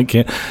 I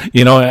can't,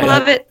 I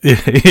love it.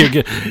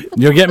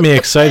 You're getting me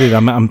excited.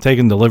 I'm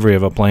taking delivery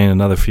of a plane in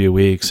another few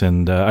weeks,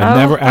 and I've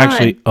never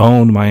actually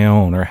owned my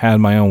own or had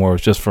my own where it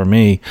was just for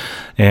me.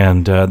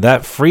 And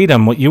that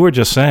freedom, what you were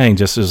just saying,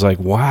 just is like,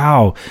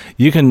 wow,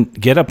 you can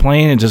get a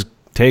plane and just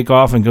take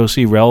off and go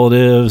see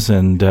relatives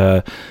and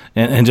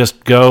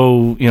just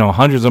go,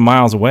 hundreds of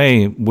miles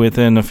away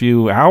within a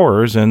few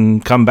hours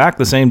and come back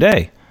the same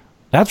day.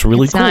 That's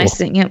really cool.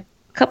 Nice. A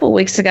couple of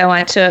weeks ago,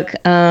 I took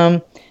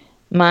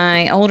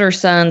my older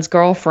son's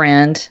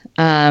girlfriend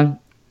I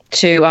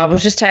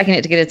was just taking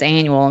it to get its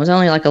annual. It was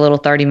only like a little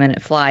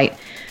 30-minute flight,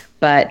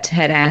 but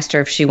had asked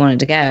her if she wanted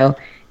to go.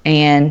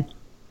 And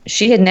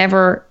she had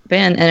never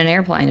been in an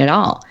airplane at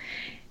all.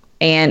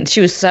 And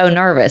she was so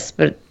nervous,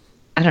 but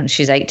I don't know,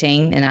 she's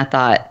 18. And I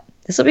thought,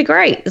 this will be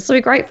great. This will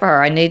be great for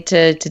her. I need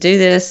to do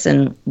this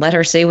and let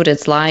her see what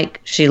it's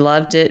like. She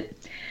loved it.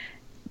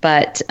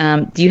 But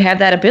you have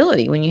that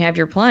ability when you have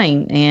your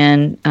plane,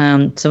 and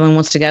someone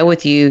wants to go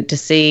with you to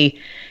see,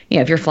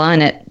 if you're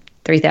flying at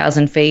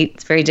 3,000 feet,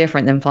 it's very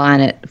different than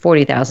flying at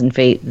 40,000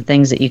 feet, the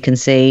things that you can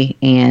see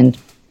and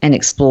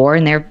explore.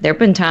 And there have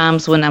been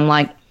times when I'm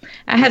like,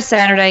 I have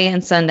Saturday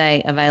and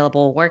Sunday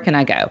available. Where can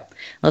I go?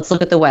 Let's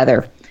look at the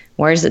weather.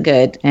 Where is it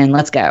good? And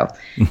let's go.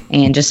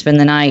 And just spend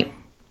the night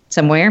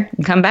somewhere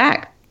and come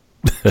back.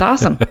 It's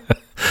awesome.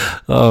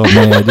 Oh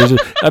man,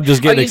 I'm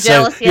just getting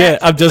excited. Yeah,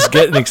 I'm just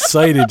getting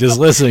excited just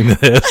listening to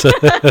this.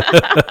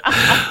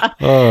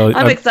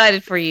 I'm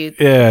excited for you.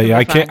 Yeah,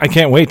 I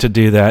can't wait to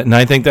do that, and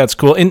I think that's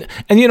cool. And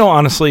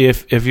honestly,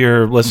 if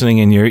you're listening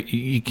and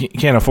you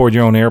can't afford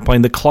your own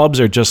airplane, the clubs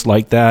are just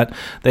like that.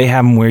 They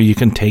have them where you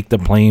can take the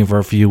plane for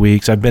a few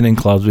weeks. I've been in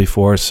clubs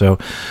before, so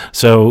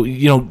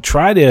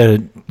try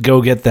to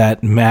go get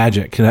that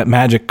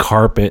magic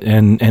carpet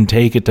and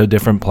take it to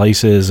different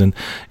places and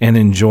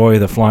enjoy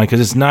the flying,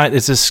 because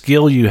it's a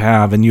skill you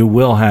have and you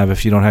will have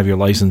if you don't have your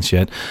license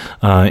yet,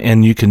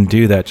 and you can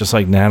do that just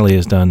like Natalie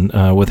has done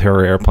with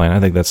her airplane. I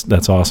think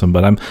that's awesome.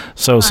 But I'm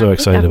so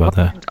excited about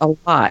that. A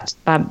lot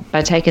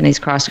by taking these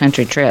cross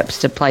country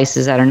trips to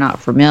places that are not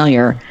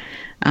familiar.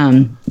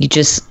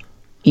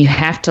 You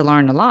have to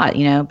learn a lot,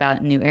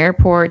 about new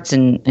airports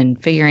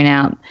and figuring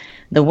out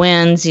the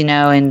winds,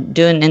 and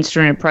doing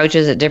instrument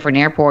approaches at different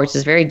airports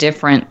is very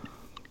different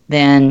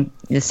than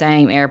the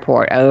same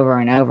airport over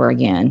and over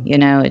again.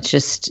 It's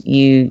just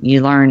you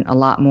learn a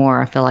lot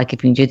more. I feel like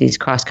if you do these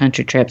cross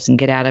country trips and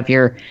get out of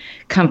your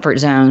comfort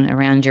zone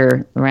around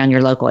your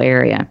local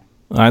area.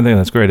 I think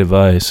that's great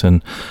advice,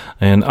 and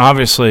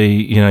obviously,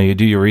 you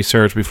do your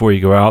research before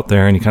you go out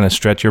there, and you kind of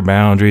stretch your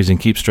boundaries and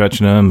keep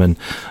stretching them, and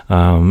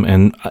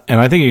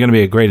I think you're going to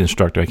be a great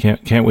instructor. I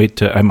can't wait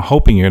to. I'm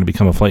hoping you're going to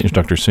become a flight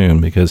instructor soon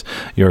because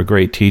you're a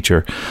great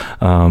teacher.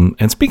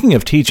 And speaking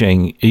of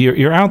teaching,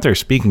 you're out there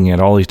speaking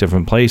at all these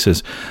different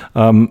places.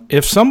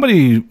 If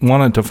somebody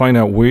wanted to find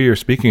out where you're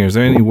speaking, is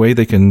there any way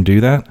they can do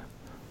that?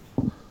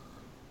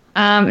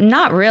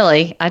 Not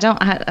really. I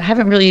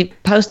haven't really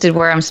posted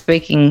where I'm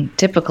speaking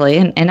typically,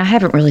 and I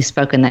haven't really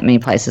spoken that many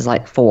places,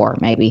 like 4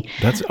 maybe.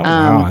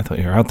 Wow, I thought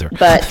you were out there.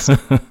 But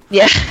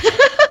yeah,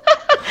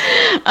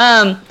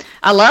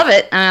 I love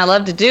it, and I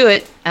love to do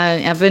it.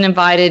 I've been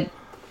invited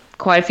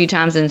quite a few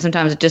times, and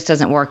sometimes it just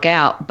doesn't work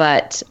out.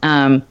 But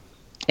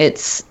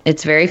it's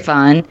very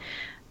fun.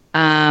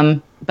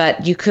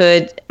 But you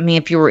could,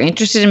 if you were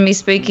interested in me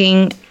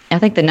speaking, I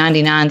think the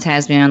 99s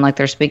has me on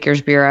their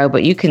speakers bureau,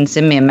 but you can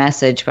send me a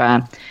message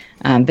by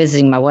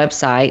visiting my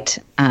website,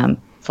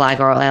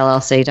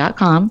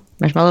 flygirlllc.com.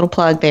 There's my little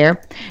plug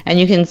there. And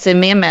you can send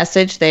me a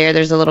message there.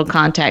 There's a little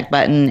contact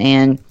button.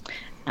 And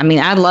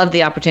I'd love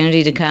the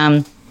opportunity to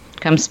come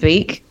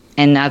speak,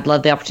 and I'd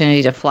love the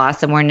opportunity to fly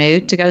somewhere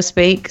new to go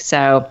speak.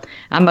 So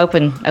I'm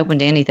open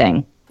to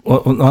anything.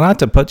 Well, not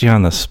to put you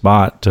on the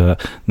spot,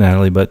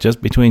 Natalie, but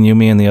just between you,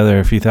 me, and the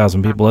other few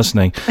thousand people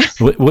listening,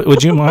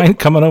 would you mind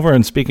coming over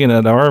and speaking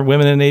at our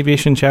Women in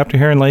Aviation chapter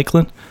here in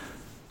Lakeland?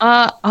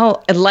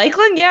 At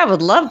Lakeland? Yeah, I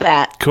would love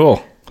that.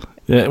 Cool.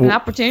 An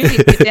opportunity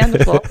to get down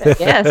the floor.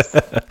 Yes.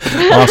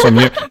 Awesome.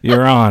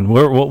 You're on.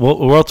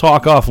 We'll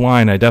talk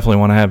offline. I definitely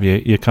want to have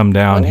you come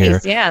down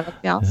here. Yeah,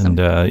 that'd be awesome.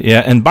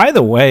 And by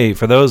the way,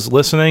 for those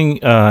listening,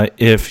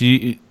 if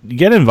you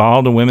get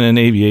involved in Women in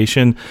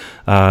Aviation,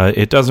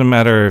 it doesn't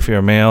matter if you're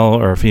a male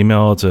or a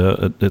female.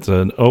 It's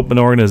an open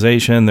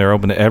organization. They're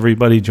open to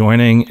everybody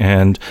joining,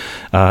 and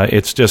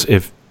it's just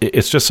if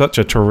it's just such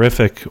a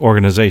terrific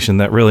organization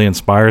that really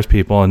inspires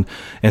people. And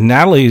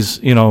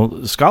Natalie's,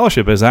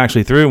 scholarship is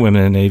actually through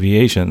Women in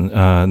Aviation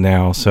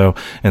now. So,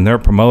 and they're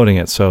promoting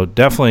it. So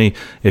definitely,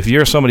 if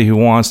you're somebody who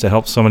wants to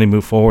help somebody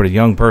move forward, a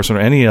young person or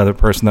any other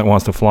person that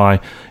wants to fly,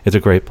 it's a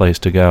great place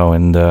to go.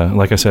 And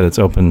like I said, it's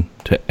open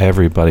to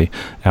everybody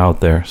out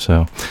there.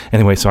 So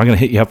anyway, so I'm going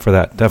to hit you up for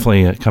that.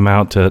 Definitely come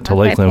out to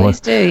Lakeland. Please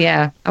do.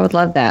 Yeah, I would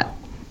love that.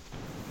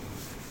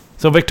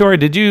 So Victoria,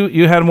 did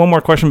you had one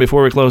more question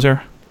before we close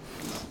here?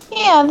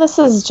 Yeah, this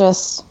is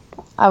just,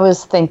 I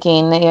was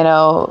thinking,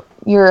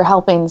 you're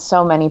helping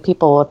so many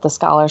people with the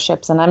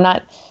scholarships, and I'm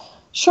not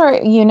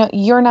sure,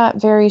 you're not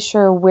very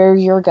sure where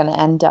you're going to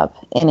end up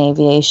in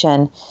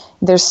aviation.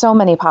 There's so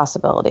many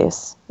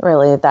possibilities,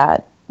 really,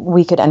 that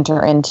we could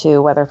enter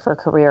into, whether for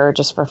career or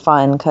just for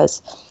fun,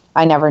 because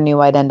I never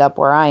knew I'd end up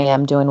where I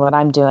am doing what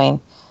I'm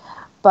doing.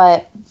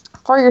 But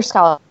for your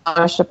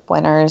scholarship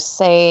winners,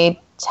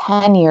 say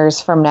 10 years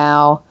from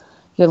now,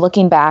 you're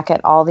looking back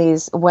at all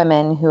these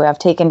women who have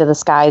taken to the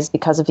skies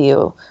because of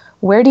you.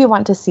 Where do you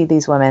want to see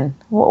these women?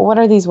 What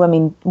are these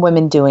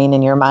women doing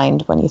in your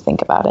mind when you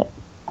think about it?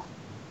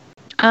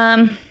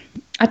 I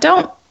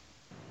don't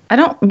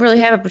really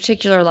have a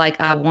particular,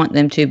 I want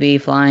them to be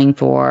flying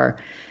for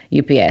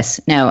UPS.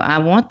 No, I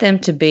want them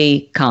to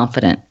be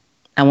confident.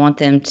 I want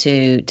them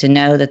to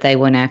know that they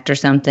went after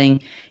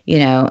something,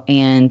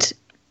 and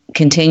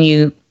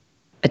continue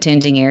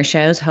attending air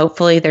shows.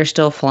 Hopefully they're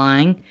still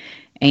flying,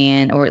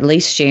 or at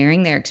least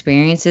sharing their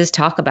experiences.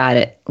 Talk about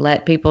it.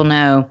 Let people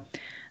know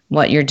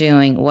what you're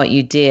doing, what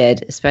you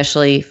did,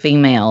 especially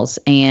females.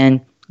 And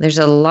there's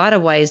a lot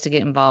of ways to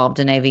get involved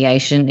in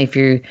aviation if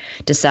you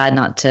decide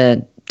not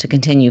to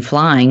continue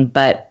flying.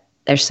 But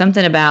there's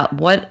something about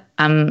what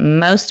I'm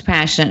most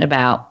passionate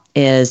about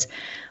is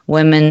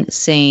women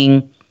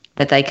seeing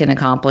that they can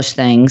accomplish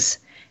things,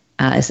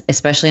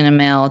 especially in a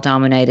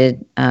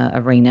male-dominated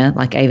arena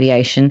like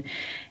aviation.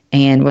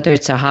 And whether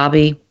it's a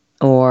hobby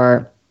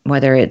or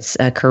whether it's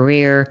a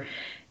career,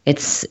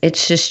 it's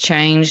just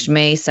changed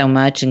me so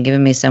much and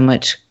given me so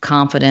much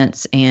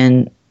confidence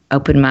and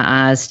opened my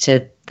eyes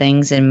to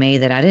things in me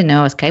that I didn't know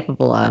I was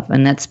capable of.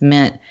 And that's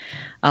meant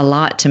a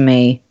lot to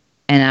me.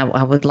 And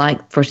I would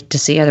like to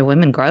see other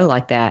women grow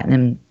like that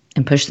and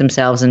push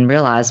themselves and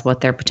realize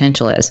what their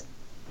potential is.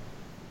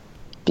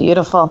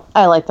 Beautiful.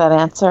 I like that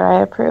answer.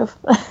 I approve.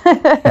 I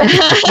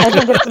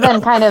think it's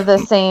been kind of the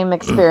same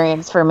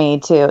experience for me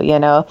too,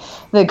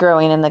 the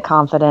growing and the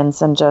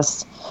confidence and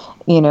just,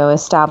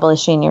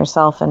 establishing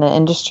yourself in an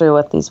industry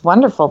with these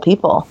wonderful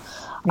people.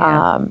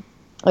 Yeah.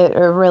 It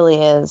really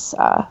is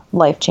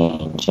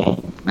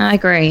life-changing. I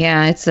agree.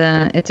 Yeah, it's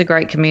a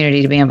great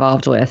community to be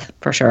involved with,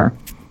 for sure.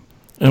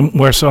 And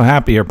we're so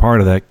happy you're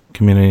part of that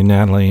community,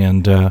 Natalie.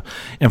 And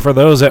for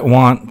those that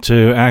want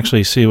to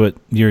actually see what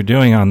you're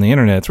doing on the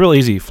internet, it's real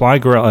easy.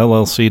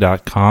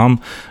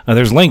 FlyGirlLLC.com.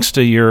 There's links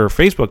to your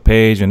Facebook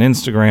page and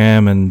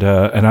Instagram, and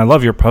I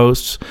love your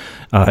posts.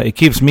 It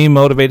keeps me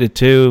motivated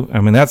too.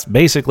 I mean, that's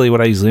basically what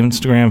I use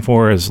Instagram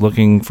for, is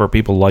looking for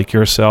people like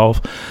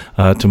yourself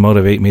to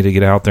motivate me to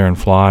get out there and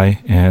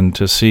fly and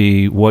to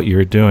see what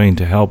you're doing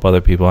to help other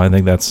people. I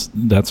think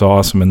that's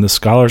awesome. And the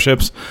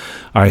scholarships,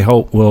 I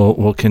hope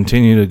will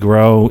continue to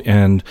grow.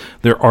 And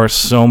there are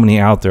so many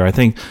out there. I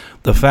think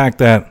the fact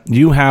that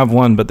you have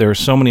one, but there are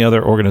so many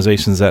other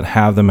organizations that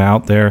have them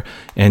out there,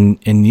 and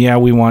yeah,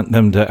 we want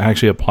them to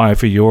actually apply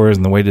for yours,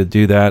 and the way to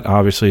do that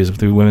obviously is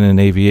through Women in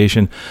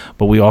Aviation,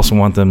 but we also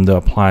want them to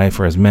apply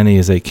for as many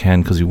as they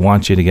can because we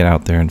want you to get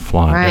out there and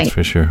fly. Right. That's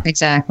for sure.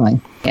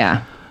 Exactly.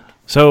 Yeah.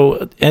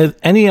 So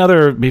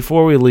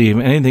before we leave,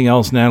 anything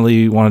else, Natalie,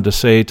 you wanted to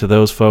say to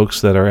those folks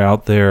that are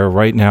out there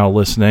right now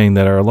listening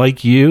that are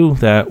like you,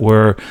 that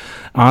were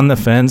on the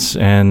fence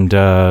and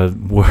are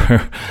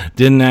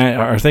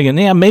thinking,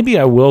 yeah, maybe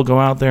I will go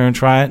out there and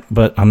try it,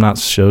 but I'm not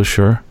so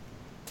sure?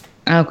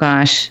 Oh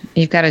gosh,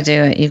 you've got to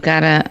do it. You've got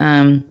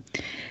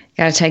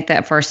to take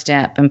that first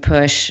step and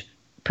push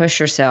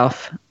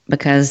yourself,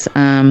 because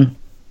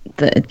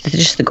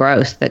just the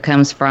growth that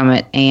comes from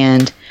it,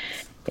 and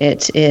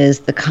it is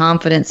the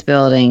confidence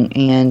building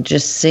and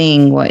just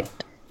seeing what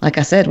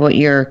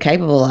you're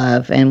capable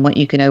of and what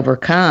you can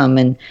overcome,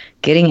 and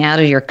getting out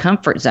of your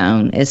comfort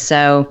zone is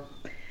so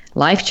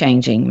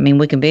life-changing. I mean,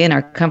 we can be in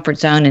our comfort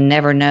zone and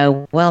never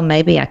know, well,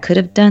 maybe I could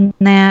have done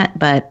that,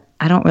 but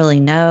I don't really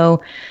know.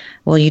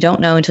 Well, you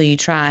don't know until you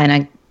try.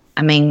 And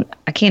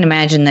I can't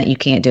imagine that you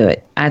can't do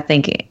it. I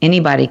think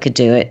anybody could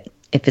do it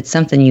if it's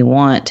something you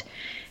want,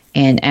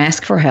 and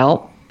ask for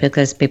help,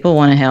 because people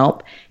want to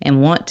help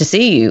and want to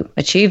see you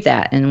achieve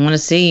that and want to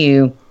see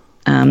you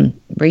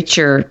reach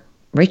your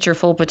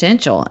full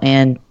potential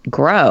and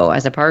grow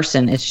as a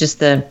person. It's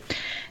just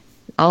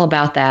all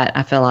about that.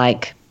 I feel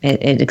like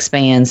it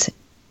expands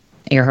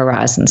your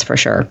horizons for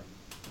sure.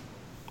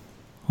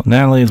 Well,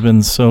 Natalie, it's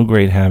been so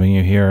great having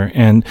you here,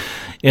 and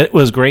it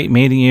was great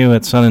meeting you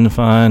at Sun and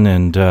Fun,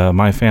 and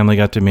my family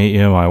got to meet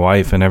you, my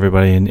wife and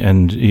everybody,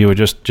 and you were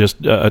just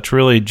a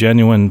truly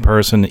genuine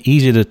person,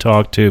 easy to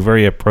talk to,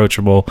 very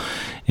approachable,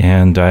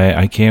 and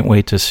I can't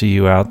wait to see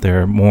you out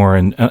there more.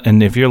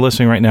 And if you're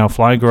listening right now,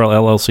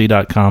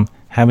 flygirlllc.com.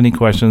 Have any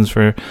questions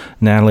for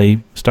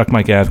Natalie?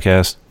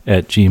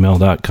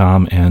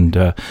 StuckMikeAvcast@gmail.com, and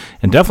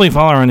definitely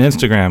follow her on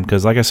Instagram,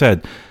 because like I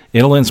said,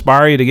 it'll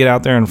inspire you to get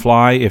out there and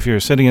fly. If you're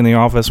sitting in the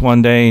office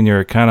one day and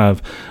you're kind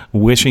of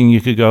wishing you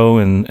could go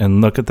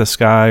and look at the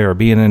sky or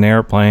be in an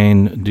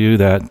airplane, do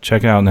that.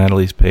 Check out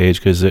Natalie's page,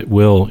 because it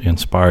will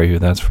inspire you,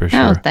 that's for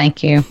sure. Oh,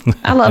 thank you.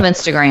 I love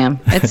Instagram.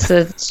 It's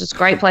just a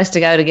great place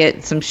to go to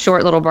get some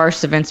short little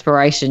bursts of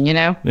inspiration, you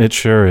know? It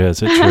sure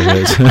is. It sure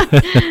is.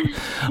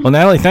 Well,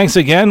 Natalie, thanks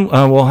again.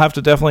 We'll have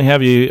to definitely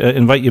have you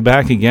invite you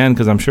back again,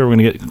 because I'm sure we're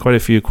going to get quite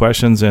a few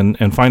questions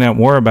and find out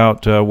more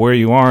about where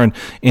you are and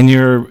in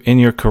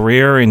your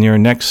career, in your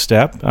next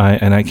step.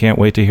 And I can't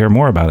wait to hear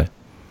more about it.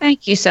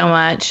 Thank you so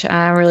much.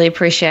 I really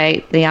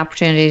appreciate the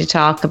opportunity to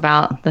talk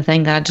about the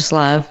thing that I just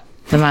love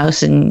the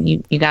most. And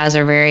you guys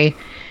are very,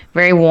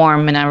 very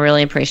warm, and I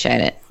really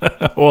appreciate it.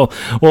 Well,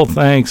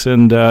 thanks.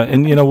 And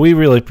we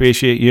really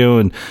appreciate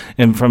you,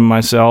 and from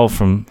myself,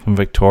 from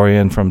Victoria,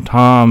 and from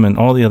Tom, and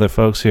all the other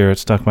folks here at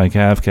Stuck Mike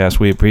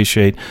Avcast, we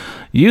appreciate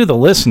you, the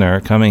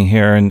listener, coming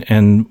here.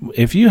 And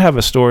if you have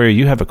a story or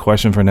you have a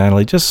question for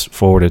Natalie, just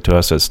forward it to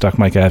us at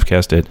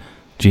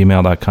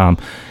stuckmikeavcast@gmail.com.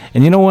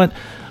 And you know what?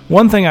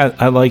 One thing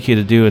I'd like you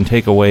to do and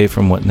take away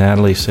from what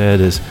Natalie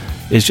said is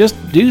just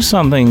do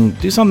something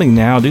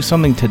now, do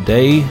something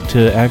today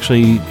to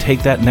actually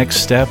take that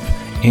next step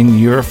in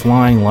your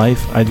flying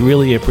life. I'd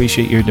really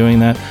appreciate you doing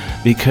that,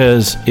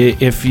 because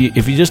if you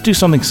just do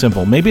something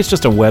simple, maybe it's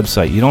just a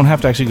website. You don't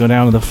have to actually go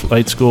down to the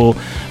flight school.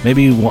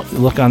 Maybe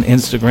look on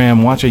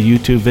Instagram, watch a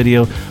YouTube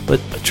video,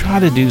 but try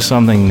to do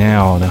something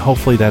now, and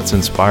hopefully that's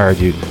inspired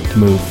you to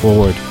move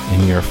forward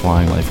in your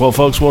flying life. Well,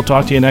 folks, we'll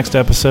talk to you next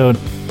episode.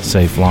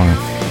 Safe flying.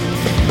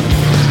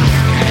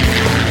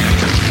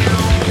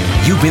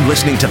 You've been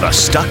listening to the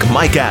Stuck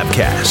Mike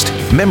Avcast.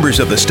 Members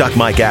of the Stuck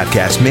Mike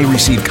Avcast may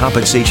receive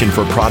compensation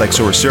for products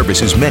or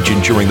services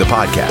mentioned during the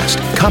podcast.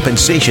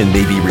 Compensation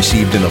may be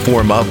received in the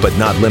form of, but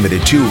not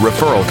limited to,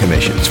 referral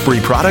commissions,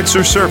 free products,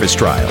 or service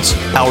trials.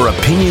 Our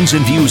opinions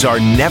and views are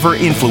never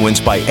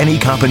influenced by any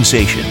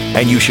compensation,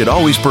 and you should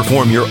always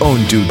perform your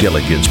own due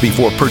diligence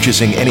before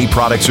purchasing any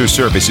products or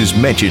services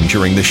mentioned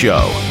during the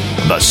show.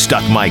 The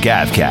Stuck Mike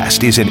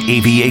Avcast is an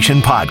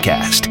aviation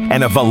podcast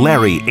and a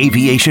Valeri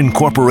Aviation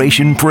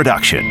Corporation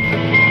production.